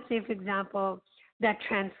now, let's say, for example, that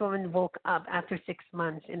trans woman woke up after 6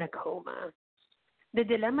 months in a coma. The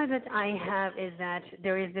dilemma that I have is that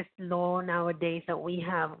there is this law nowadays that we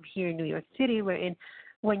have here in New York City wherein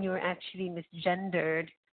when you're actually misgendered,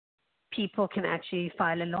 people can actually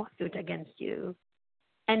file a lawsuit against you.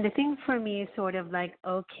 And the thing for me is sort of like,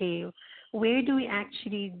 okay, where do we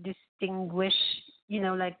actually distinguish,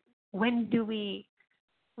 like when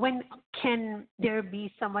can there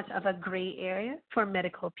be somewhat of a gray area for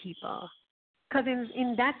medical people? Because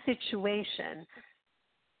in that situation,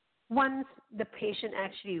 once the patient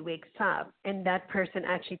actually wakes up and that person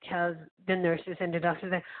actually tells the nurses and the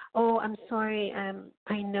doctors that, oh, I'm sorry,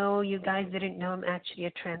 I know you guys didn't know I'm actually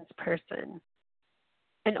a trans person.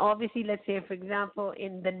 And obviously, let's say, for example,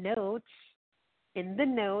 in the notes,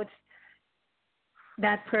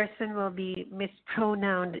 that person will be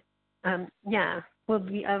mispronounced. Will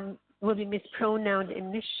be mispronounced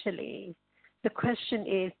initially. The question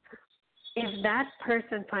is, if that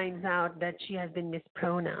person finds out that she has been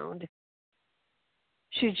mispronounced,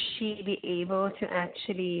 should she be able to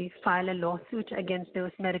actually file a lawsuit against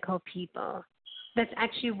those medical people? That's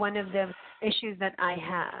actually one of the issues that I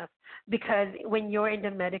have, because when you're in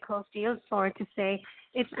the medical field, sorry to say,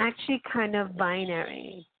 it's actually kind of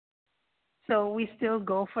binary. So we still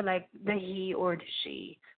go for like the he or the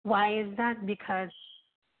she. Why is that? Because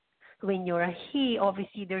when you're a he,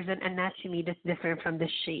 obviously there's an anatomy that's different from the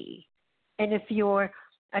she. And if you're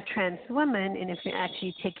a trans woman and if you're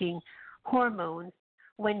actually taking hormones,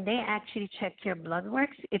 when they actually check your blood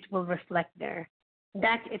works, it will reflect there.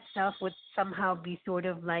 That itself would somehow be sort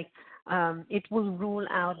of like, it will rule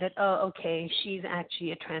out that, oh, okay, she's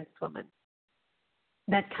actually a trans woman.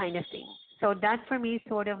 That kind of thing. So that for me is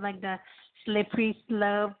sort of like the slippery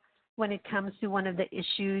slope when it comes to one of the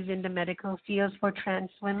issues in the medical field for trans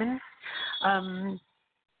women.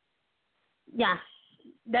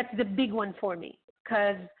 That's the big one for me,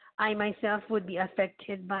 because I myself would be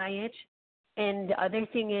affected by it. And the other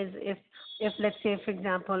thing is, if let's say, for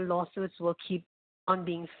example, lawsuits will keep on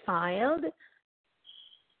being filed,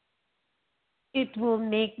 it will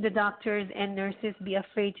make the doctors and nurses be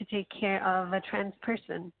afraid to take care of a trans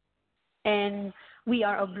person. And we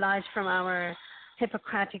are obliged from our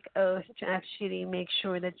Hippocratic oath to actually make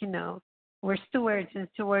sure that, we're stewards and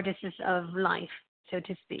stewardesses of life, so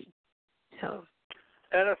to speak. So,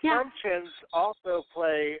 and assumptions also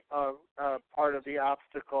play a part of the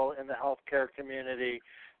obstacle in the healthcare community.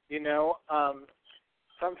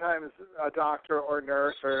 Sometimes a doctor or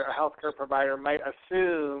nurse or a healthcare provider might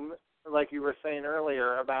assume, like you were saying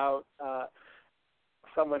earlier, about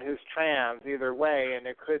someone who's trans either way, and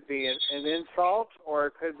it could be an insult or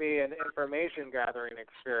it could be an information gathering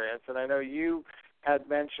experience. And I know you had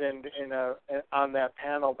mentioned on that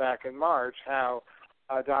panel back in March how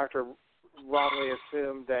a doctor wrongly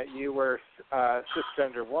assumed that you were a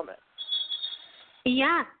cisgender woman.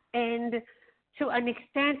 Yeah, and to an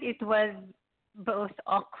extent it was both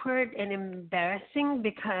awkward and embarrassing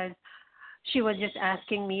because she was just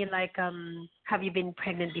asking me, like, have you been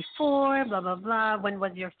pregnant before, blah, blah, blah. When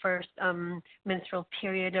was your first menstrual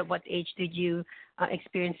period? At what age did you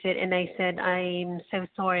experience it? And I said, I'm so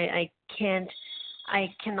sorry, I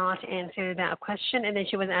cannot answer that question. And then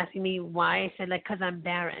she was asking me why. I said, like, because I'm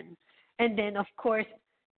barren. And then, of course,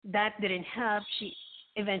 that didn't help. She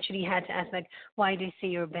eventually had to ask, like, why do you say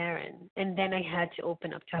you're barren? And then I had to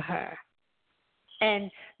open up to her. And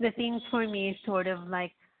the thing for me is sort of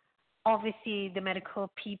like, obviously, the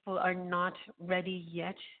medical people are not ready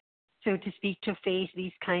yet, so to speak, to face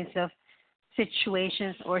these kinds of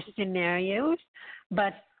situations or scenarios.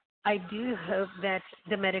 But I do hope that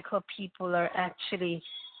the medical people are actually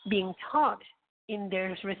being taught in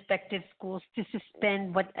their respective schools to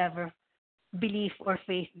suspend whatever belief or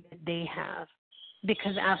faith that they have.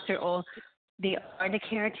 Because after all, they are the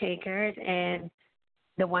caretakers, and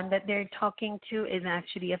the one that they're talking to is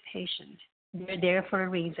actually a patient. They're there for a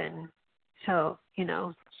reason. So,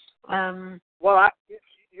 Well,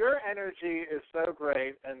 your energy is so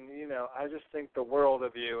great, and, I just think the world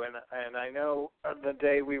of you. And I know the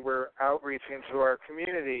day we were outreaching to our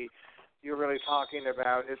community, you were really talking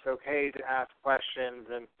about it's okay to ask questions.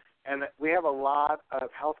 And we have a lot of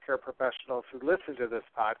healthcare professionals who listen to this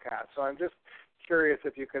podcast. So I'm just curious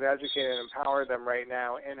if you could educate and empower them right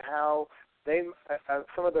now in how they,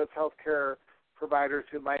 some of those healthcare providers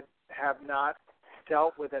who might have not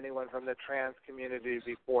dealt with anyone from the trans community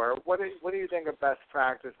before, what do you think a best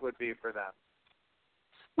practice would be for them?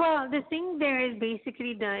 Well, the thing there is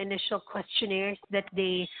basically the initial questionnaires that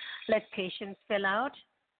they let patients fill out.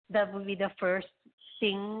 That would be the first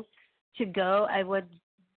thing to go. I would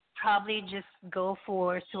probably just go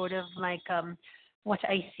for sort of like what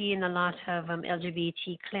I see in a lot of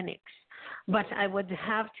LGBT clinics. But I would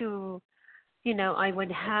have to,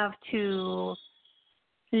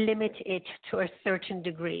 limit it to a certain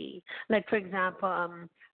degree. Like, for example,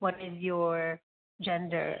 what is your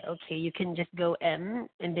gender? Okay, you can just go M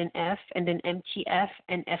and then F and then MTF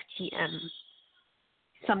and FTM,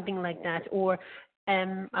 something like that, or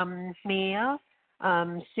male,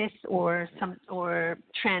 cis, or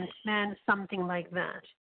trans man, something like that,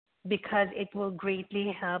 because it will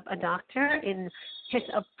greatly help a doctor in his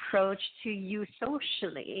approach to you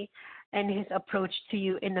socially and his approach to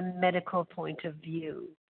you in a medical point of view.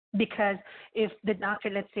 Because if the doctor,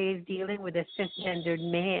 let's say, is dealing with a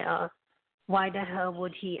cisgendered male, why the hell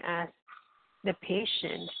would he ask the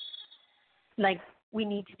patient, like, we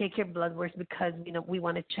need to take your blood work because, we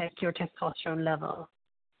want to check your testosterone level?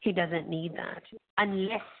 He doesn't need that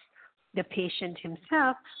unless the patient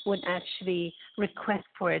himself would actually request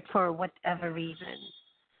for it for whatever reason.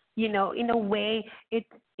 In a way, it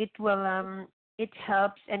will it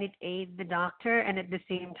helps and it aids the doctor, and at the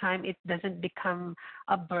same time, it doesn't become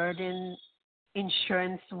a burden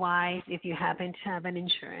insurance-wise if you happen to have an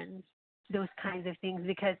insurance, those kinds of things,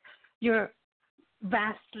 because you're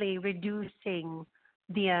vastly reducing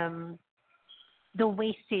the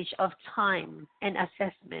wastage of time and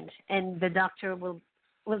assessment, and the doctor will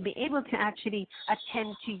be able to actually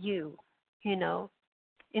attend to you,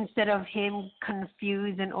 instead of him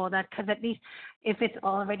confused and all that. Because at least if it's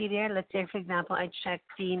already there, let's say, for example, I check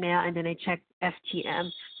female and then I check FTM,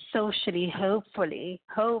 socially, hopefully,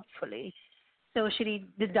 socially,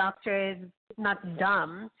 the doctor is not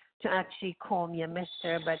dumb to actually call me a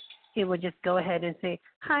mister, but he would just go ahead and say,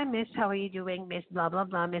 hi, miss, how are you doing? Miss blah, blah,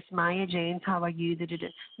 blah, Miss Maya James, how are you?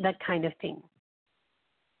 That kind of thing.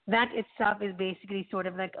 That itself is basically sort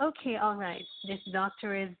of like, okay, all right, this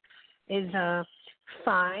doctor is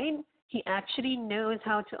fine. He actually knows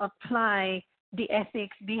how to apply the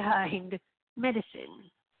ethics behind medicine,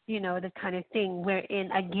 the kind of thing wherein,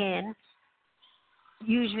 again,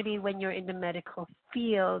 usually when you're in the medical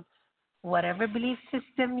field, whatever belief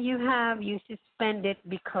system you have, you suspend it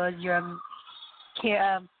because you're in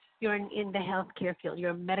the healthcare field.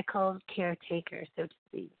 You're a medical caretaker, so to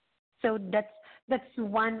speak. So that's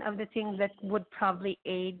one of the things that would probably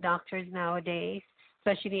aid doctors nowadays,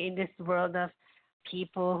 especially in this world of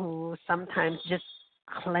people who sometimes just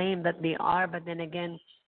claim that they are, but then again,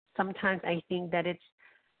 sometimes I think that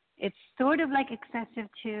it's sort of like excessive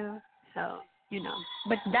too. So,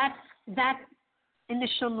 but that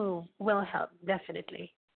initial move will help,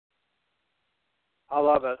 definitely. I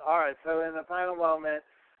love it. All right, so in the final moment,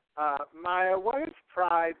 Maya, what does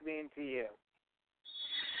pride mean to you?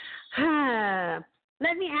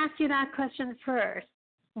 Let me ask you that question first.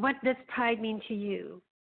 What does pride mean to you?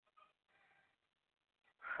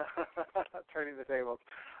 Turning the tables.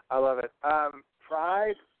 I love it.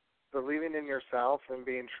 Pride, believing in yourself and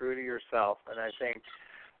being true to yourself. And I think,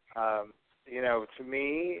 to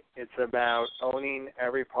me, it's about owning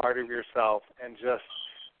every part of yourself and just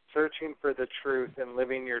searching for the truth and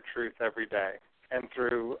living your truth every day. And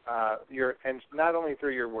through and not only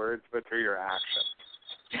through your words, but through your actions.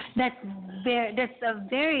 That's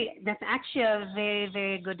actually a very,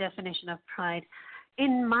 very good definition of pride.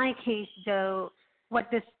 In my case, though,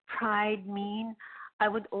 what does pride mean? I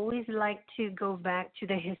would always like to go back to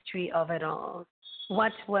the history of it all.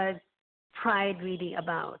 What was pride really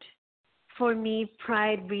about? For me,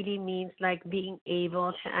 pride really means like being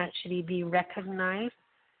able to actually be recognized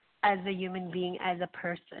as a human being, as a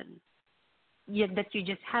person. That you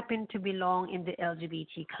just happen to belong in the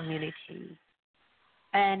LGBT community.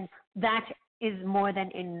 And that is more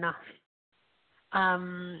than enough.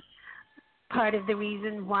 Part of the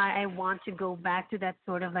reason why I want to go back to that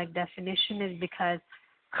sort of like definition is because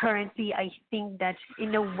currently I think that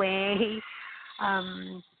in a way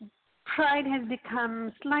pride has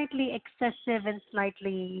become slightly excessive and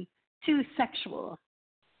slightly too sexual.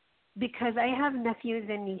 Because I have nephews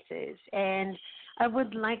and nieces, and I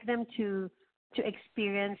would like them to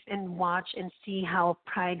experience and watch and see how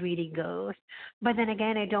pride really goes. But then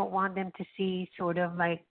again, I don't want them to see sort of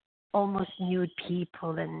like almost nude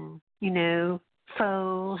people and,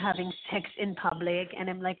 faux having sex in public. And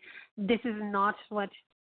I'm like, this is not what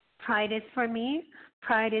pride is for me.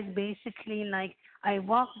 Pride is basically like I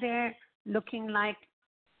walk there looking like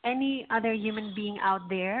any other human being out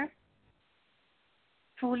there,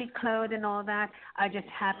 fully clothed and all that. I just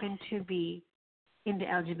happen to be in the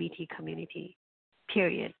LGBT community.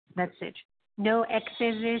 Period. That's it. No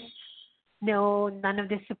excesses, none of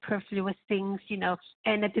the superfluous things,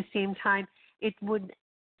 And at the same time, it would,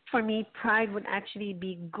 for me, pride would actually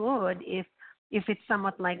be good if it's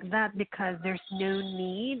somewhat like that, because there's no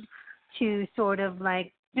need to sort of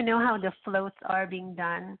like, how the floats are being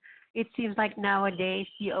done. It seems like nowadays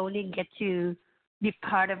you only get to be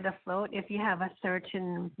part of the float if you have a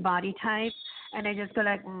certain body type. And I just go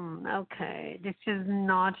like, okay, this is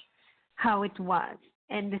not how it was.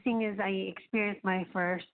 And the thing is, I experienced my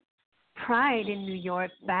first pride in New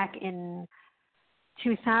York back in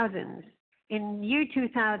 2000, in year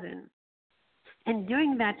 2000. And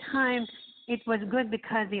during that time, it was good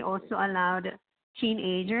because they also allowed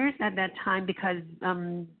teenagers at that time, because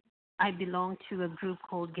I belonged to a group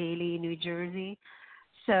called GLAAD in New Jersey.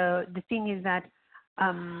 So the thing is that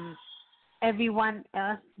everyone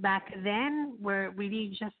else back then were really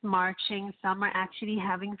just marching. Some are actually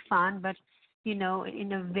having fun, but, in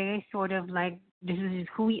a very sort of like, this is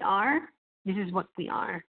who we are. This is what we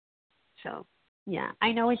are. So, yeah,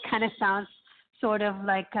 I know it kind of sounds sort of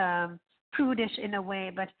like prudish in a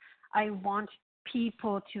way, but I want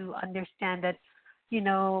people to understand that,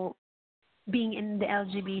 being in the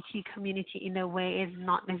LGBT community in a way is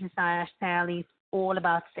not necessarily all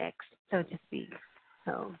about sex, so to speak.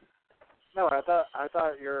 So. No, I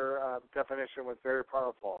thought your definition was very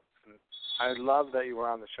powerful. And I love that you were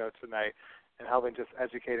on the show tonight and helping just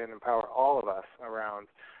educate and empower all of us around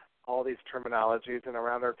all these terminologies and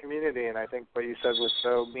around our community. And I think what you said was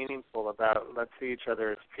so meaningful about let's see each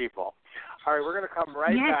other as people. All right, we're going to come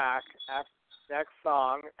right back after the next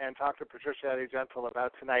song and talk to Patricia Eddy Gentle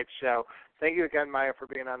about tonight's show. Thank you again, Maya, for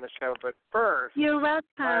being on the show. But first, you're welcome.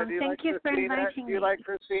 Maya, Thank you for inviting me. Do you like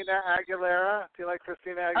Christina Aguilera?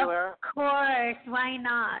 Of course. Why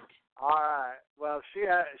not? All right. Well, she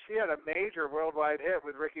had a major worldwide hit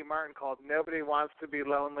with Ricky Martin called Nobody Wants to Be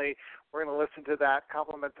Lonely. We're going to listen to that,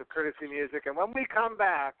 compliments of courtesy music. And when we come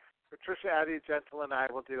back, Patricia Eddy Gentle and I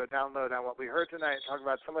will do a download on what we heard tonight and talk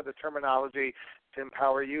about some of the terminology to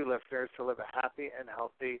empower you listeners to live a happy and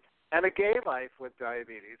healthy and a gay life with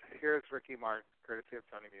diabetes. Here's Ricky Martin, courtesy of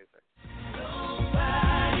Sony Music.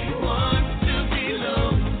 Nobody wants to be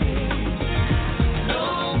lonely.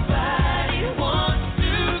 Nobody wants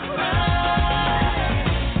to cry.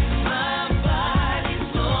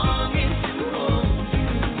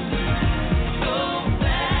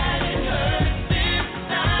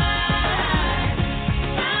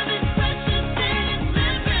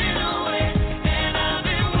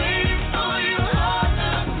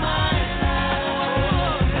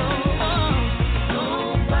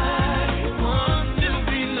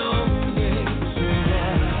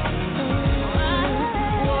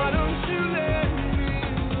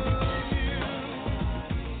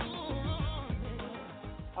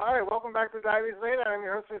 All right, welcome back to Diabetes Late Night. I'm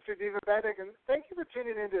your host, Mr. Divabetic, and thank you for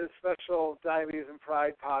tuning into this special Diabetes and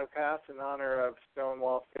Pride podcast in honor of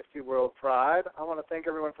Stonewall 50 World Pride. I want to thank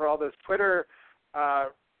everyone for all those Twitter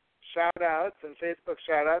shout-outs and Facebook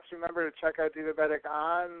shout-outs. Remember to check out Divabetic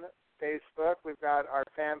on Facebook. We've got our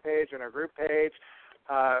fan page and our group page.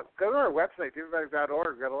 Go to our website,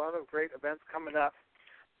 divabetic.org. We've got a lot of great events coming up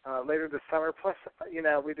later this summer. Plus,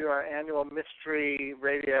 we do our annual Mystery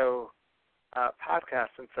Radio podcast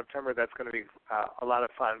in September. That's going to be a lot of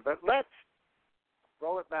fun. But let's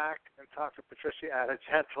roll it back and talk to Patricia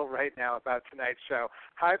Gentle right now about tonight's show.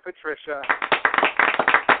 Hi, Patricia.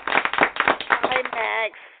 Hi,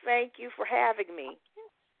 Max. Thank you for having me.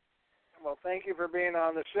 Well, thank you for being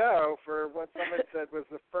on the show for what someone said was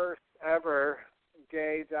the first ever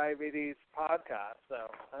gay diabetes podcast.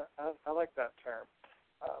 So I like that term.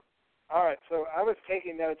 All right, so I was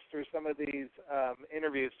taking notes through some of these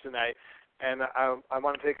interviews tonight, and I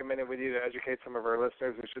want to take a minute with you to educate some of our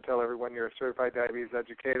listeners. We should tell everyone you're a certified diabetes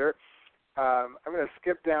educator. I'm going to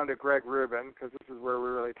skip down to Greg Rubin because this is where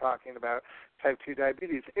we're really talking about type 2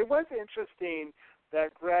 diabetes. It was interesting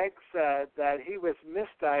that Greg said that he was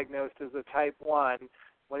misdiagnosed as a type 1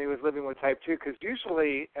 when he was living with type 2 because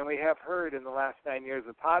usually, and we have heard in the last 9 years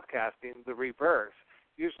of podcasting, the reverse.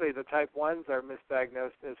 Usually the type 1s are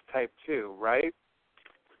misdiagnosed as type 2, right?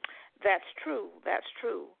 That's true. That's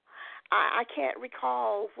true. I can't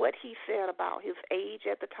recall what he said about his age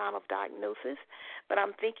at the time of diagnosis, but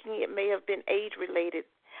I'm thinking it may have been age-related.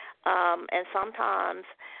 And sometimes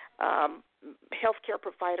healthcare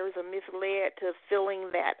providers are misled to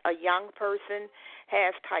feeling that a young person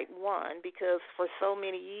has type 1 because for so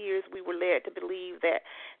many years we were led to believe that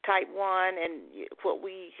type 1 and what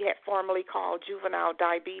we had formerly called juvenile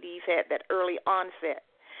diabetes had that early onset.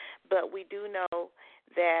 But we do know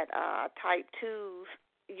that type 2s,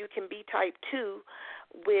 you can be type 2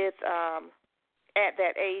 with at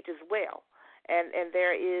that age as well. And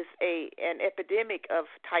there is an epidemic of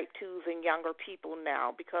type 2s in younger people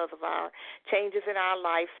now because of our changes in our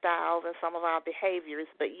lifestyles and some of our behaviors.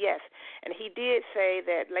 But yes, and he did say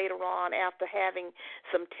that later on after having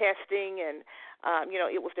some testing and,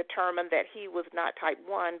 it was determined that he was not type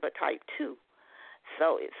 1 but type 2.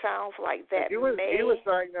 So it sounds like that he was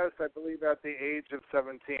diagnosed, I believe, at the age of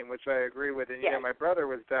 17, which I agree with. And, yes. My brother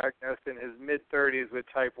was diagnosed in his mid-30s with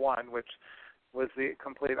type 1, which was the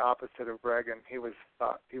complete opposite of Greg, and he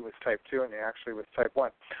thought he was type 2, and he actually was type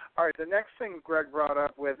 1. All right, the next thing Greg brought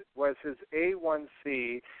up was his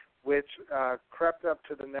A1C, which crept up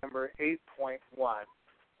to the number 8.1.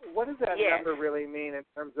 What does that number really mean in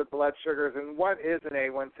terms of blood sugars, and what is an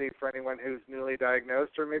A1C for anyone who's newly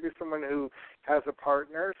diagnosed, or maybe someone who has a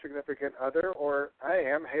partner, significant other, or I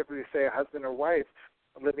am happy to say a husband or wife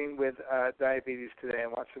living with diabetes today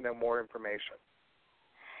and wants to know more information?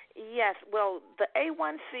 Yes, well, the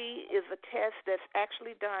A1C is a test that's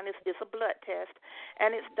actually done. It's a blood test,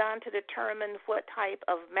 and it's done to determine what type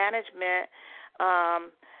of management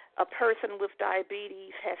a person with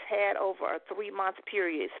diabetes has had over a 3-month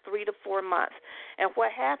period, 3 to 4 months. And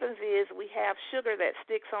what happens is we have sugar that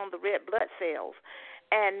sticks on the red blood cells,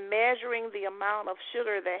 and measuring the amount of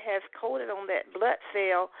sugar that has coated on that blood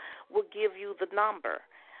cell will give you the number.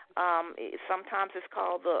 Sometimes it's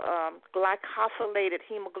called the glycosylated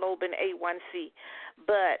hemoglobin A1C.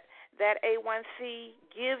 But that A1C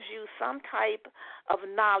gives you some type of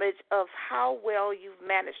knowledge of how well you've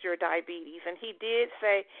managed your diabetes. And he did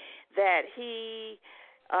say that he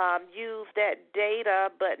used that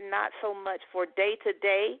data, but not so much for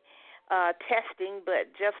day-to-day testing,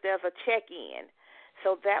 but just as a check-in.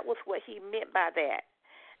 So that was what he meant by that.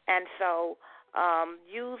 And so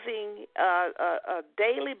using a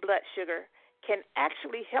daily blood sugar can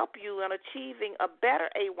actually help you in achieving a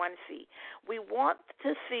better A1C. We want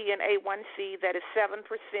to see an A1C that is 7%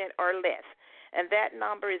 or less, and that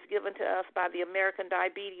number is given to us by the American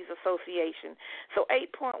Diabetes Association. So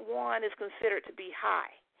 8.1 is considered to be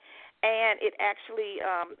high, and it actually,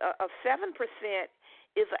 a 7%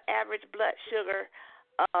 is an average blood sugar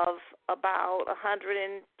of about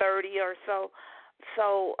 130 or so.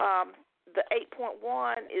 So the 8.1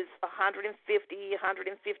 is 150,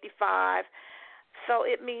 155. So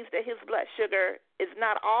it means that his blood sugar is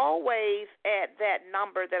not always at that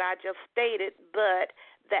number that I just stated, but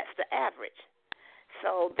that's the average.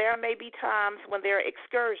 So there may be times when there are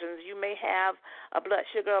excursions. You may have a blood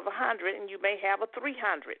sugar of 100 and you may have a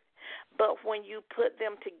 300. But when you put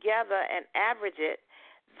them together and average it,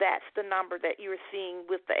 that's the number that you're seeing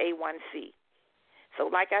with the A1C. So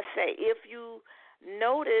like I say, if you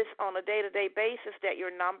notice on a day-to-day basis that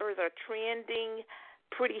your numbers are trending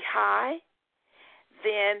pretty high,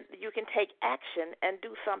 then you can take action and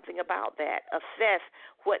do something about that. Assess,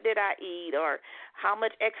 what did I eat, or how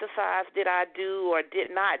much exercise did I do or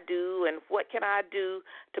did not do, and what can I do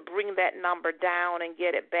to bring that number down and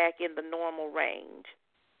get it back in the normal range.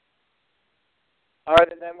 All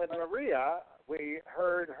right, and then with Maria, we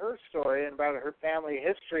heard her story and about her family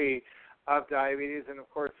history of diabetes, and of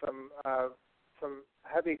course some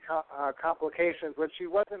heavy complications, which she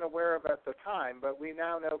wasn't aware of at the time. But we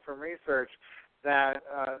now know from research that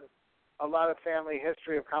a lot of family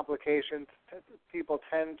history of complications, people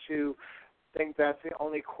tend to think that's the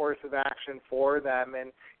only course of action for them.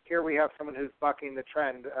 And here we have someone who's bucking the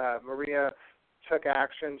trend. Maria took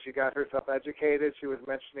action. She got herself educated. She was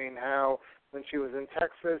mentioning how when she was in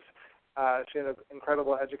Texas, she had an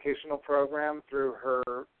incredible educational program through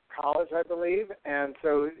her college, I believe. And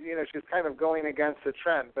so, she's kind of going against the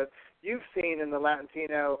trend. But you've seen in the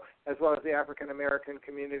Latino as well as the African-American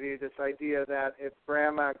community this idea that if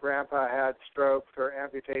grandma, grandpa had strokes or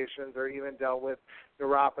amputations or even dealt with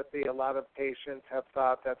neuropathy, a lot of patients have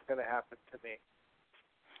thought that's going to happen to me.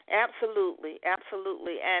 Absolutely,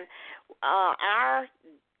 absolutely. And our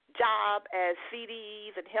job as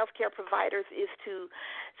CDEs and healthcare providers is to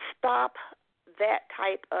stop that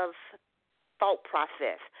type of thought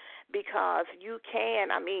process, because you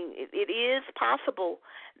can, it is possible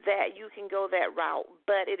that you can go that route,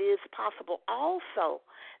 but it is possible also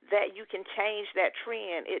that you can change that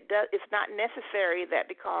trend. It's not necessary that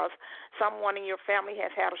because someone in your family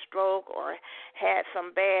has had a stroke or had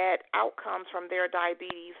some bad outcomes from their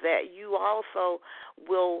diabetes that you also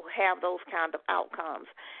will have those kind of outcomes.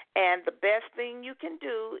 And the best thing you can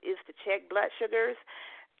do is to check blood sugars,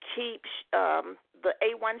 keep the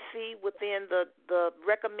A1C within the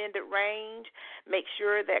recommended range, make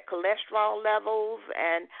sure that cholesterol levels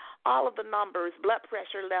and all of the numbers, blood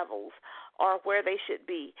pressure levels, are where they should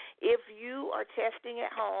be. If you are testing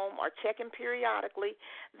at home or checking periodically,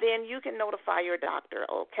 then you can notify your doctor,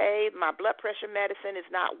 okay, my blood pressure medicine is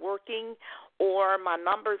not working, or my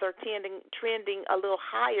numbers are trending a little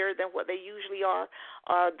higher than what they usually are,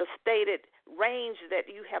 the stated range that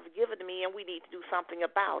you have given me, and we need to do something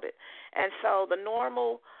about it. And so the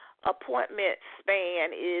normal appointment span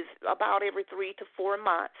is about every 3 to 4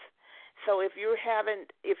 months. So if you're having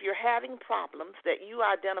problems that you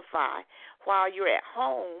identify while you're at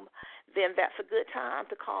home, then that's a good time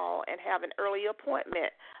to call and have an early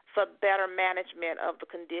appointment for better management of the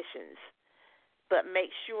conditions. But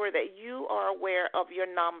make sure that you are aware of your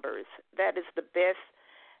numbers. That is the best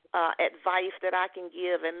advice that I can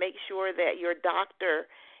give, and make sure that your doctor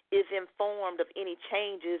is informed of any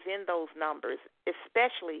changes in those numbers,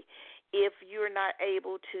 especially if you're not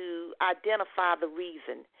able to identify the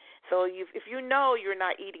reason. So if you know you're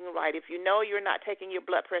not eating right, if you know you're not taking your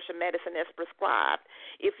blood pressure medicine as prescribed,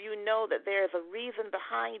 if you know that there's a reason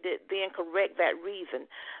behind it, then correct that reason.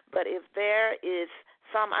 But if there is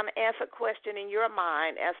some unanswered question in your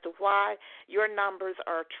mind as to why your numbers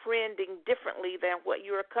are trending differently than what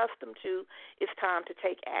you're accustomed to, it's time to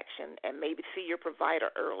take action and maybe see your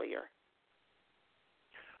provider earlier.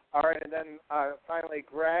 All right, and then finally,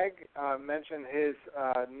 Greg mentioned his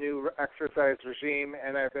new exercise regime,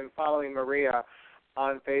 and I've been following Maria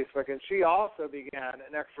on Facebook, and she also began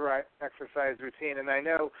an exercise routine. And I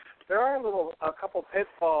know there are a couple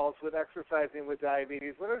pitfalls with exercising with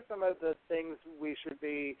diabetes. What are some of the things we should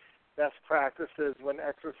be best practices when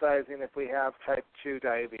exercising if we have type 2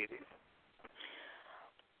 diabetes?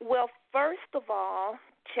 Well, first of all,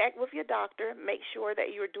 check with your doctor. Make sure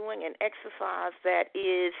that you're doing an exercise that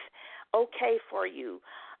is okay for you.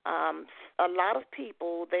 A lot of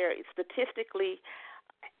people there statistically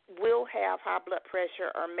will have high blood pressure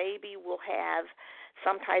or maybe will have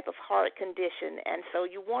some type of heart condition, and so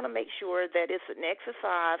you want to make sure that it's an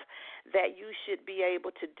exercise that you should be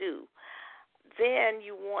able to do. Then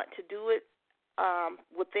you want to do it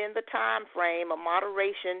within the time frame of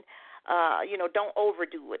moderation. Don't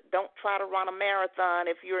overdo it. Don't try to run a marathon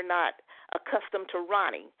if you're not accustomed to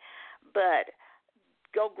running, but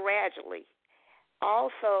go gradually.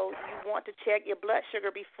 Also, you want to check your blood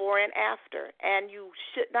sugar before and after, and you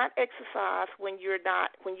should not exercise when you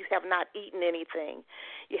have not eaten anything.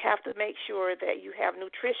 You have to make sure that you have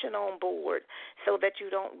nutrition on board so that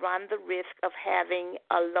you don't run the risk of having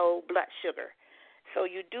a low blood sugar. So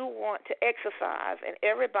you do want to exercise, and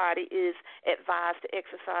everybody is advised to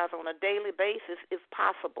exercise on a daily basis if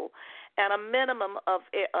possible, and a minimum of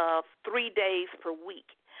 3 days per week.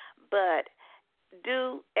 But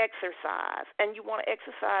do exercise, and you want to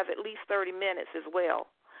exercise at least 30 minutes as well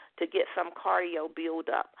to get some cardio build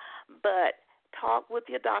up. But talk with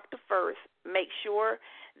your doctor first. Make sure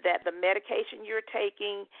that the medication you're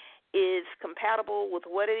taking is compatible with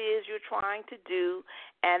what it is you're trying to do,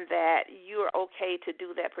 and that you're okay to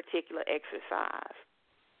do that particular exercise.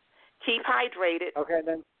 Keep hydrated. Okay,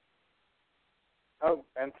 then. Oh,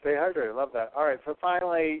 and stay hydrated. Love that. All right, so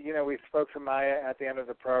finally, we spoke to Maya at the end of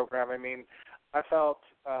the program. I mean, I felt,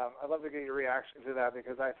 I'd love to get your reaction to that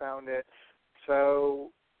because I found it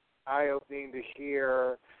so eye-opening to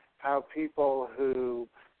hear how people who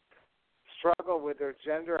struggle with their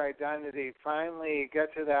gender identity finally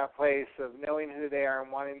get to that place of knowing who they are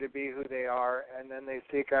and wanting to be who they are, and then they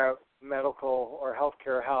seek out medical or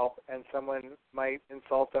healthcare help, and someone might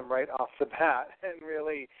insult them right off the bat and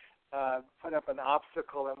really put up an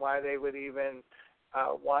obstacle in why they would even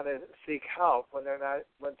want to seek help when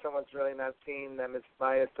someone's really not seeing them, as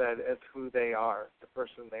Maya said, as who they are, the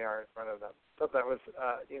person they are in front of them. So that was,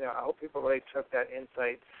 I hope people really took that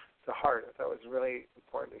insight to heart. I thought it was really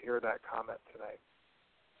important to hear that comment tonight.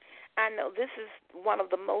 I know this is one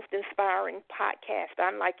of the most inspiring podcasts,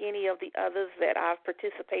 unlike any of the others that I've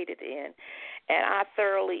participated in, and I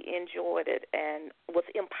thoroughly enjoyed it and was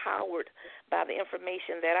empowered by the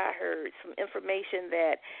information that I heard, some information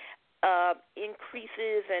that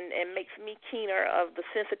increases and makes me keener of the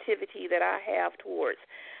sensitivity that I have towards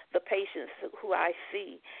the patients who I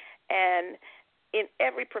see. And in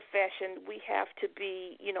every profession, we have to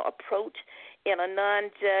be, approach in a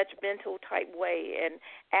non-judgmental type way and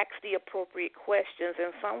ask the appropriate questions.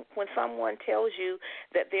 And when someone tells you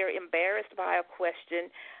that they're embarrassed by a question,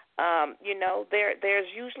 there's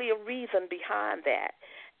usually a reason behind that.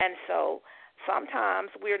 And so sometimes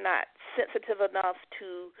we're not sensitive enough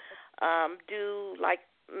to do like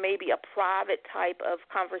maybe a private type of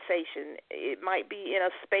conversation. It might be in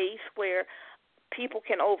a space where people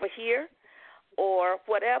can overhear, or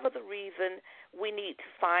whatever the reason, we need to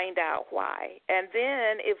find out why. And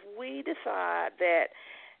then if we decide that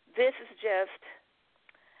this is just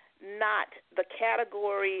not the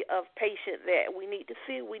category of patient that we need to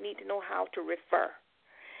see, we need to know how to refer.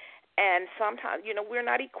 And sometimes, we're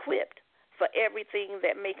not equipped for everything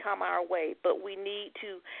that may come our way, but we need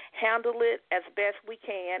to handle it as best we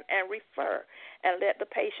can and refer and let the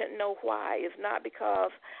patient know why. It's not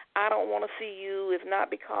because I don't want to see you. It's not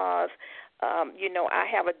because I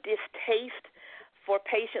have a distaste for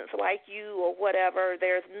patients like you or whatever.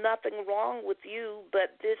 There's nothing wrong with you,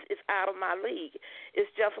 but this is out of my league. It's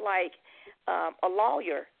just like a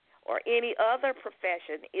lawyer or any other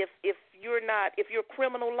profession. If you're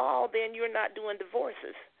criminal law, then you're not doing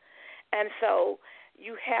divorces. And so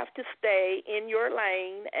you have to stay in your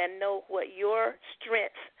lane and know what your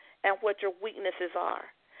strengths and what your weaknesses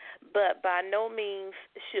are. But by no means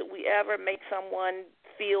should we ever make someone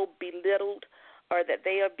feel belittled or that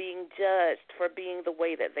they are being judged for being the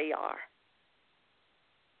way that they are.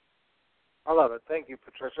 I love it. Thank you,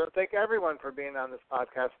 Patricia. Thank everyone for being on this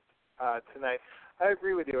podcast tonight. I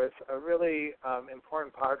agree with you. It's a really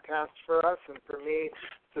important podcast for us, and for me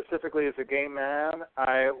specifically as a gay man,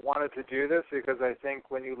 I wanted to do this because I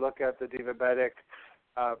think when you look at the Divabetic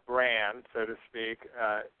brand, so to speak,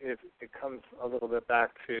 it comes a little bit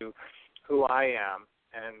back to who I am,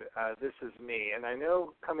 and this is me. And I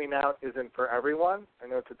know coming out isn't for everyone. I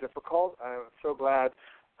know it's difficult. I'm so glad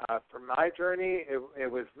for my journey.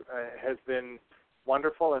 It has been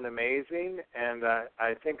wonderful and amazing, and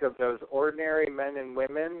I think of those ordinary men and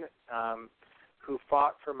women who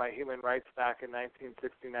fought for my human rights back in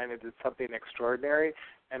 1969 and did something extraordinary,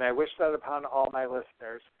 and I wish that upon all my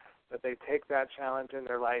listeners, that they take that challenge in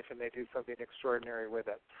their life and they do something extraordinary with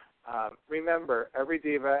it. Remember, every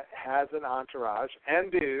diva has an entourage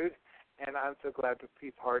and dude, and I'm so glad to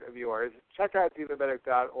be part of yours. Check out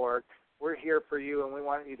divabetic.org. We're here for you, and we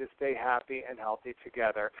want you to stay happy and healthy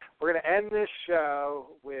together. We're going to end this show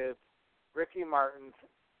with Ricky Martin's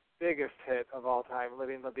biggest hit of all time,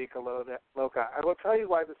 Living La Vida Loca. I will tell you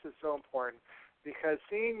why this is so important, because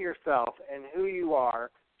seeing yourself and who you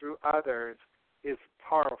are through others is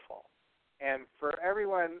powerful. And for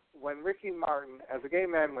everyone, when Ricky Martin, as a gay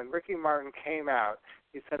man, when Ricky Martin came out,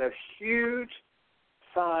 he set a huge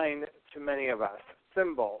sign to many of us,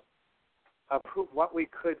 symbol of what we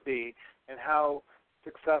could be and how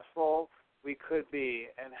successful we could be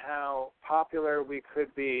and how popular we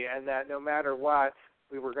could be, and that no matter what,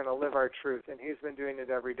 we were going to live our truth, and he's been doing it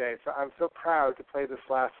every day. So I'm so proud to play this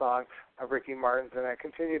last song of Ricky Martin's, and I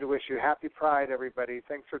continue to wish you happy Pride, everybody.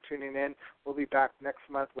 Thanks for tuning in. We'll be back next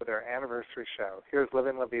month with our anniversary show. Here's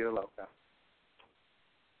Living La Vida Loca.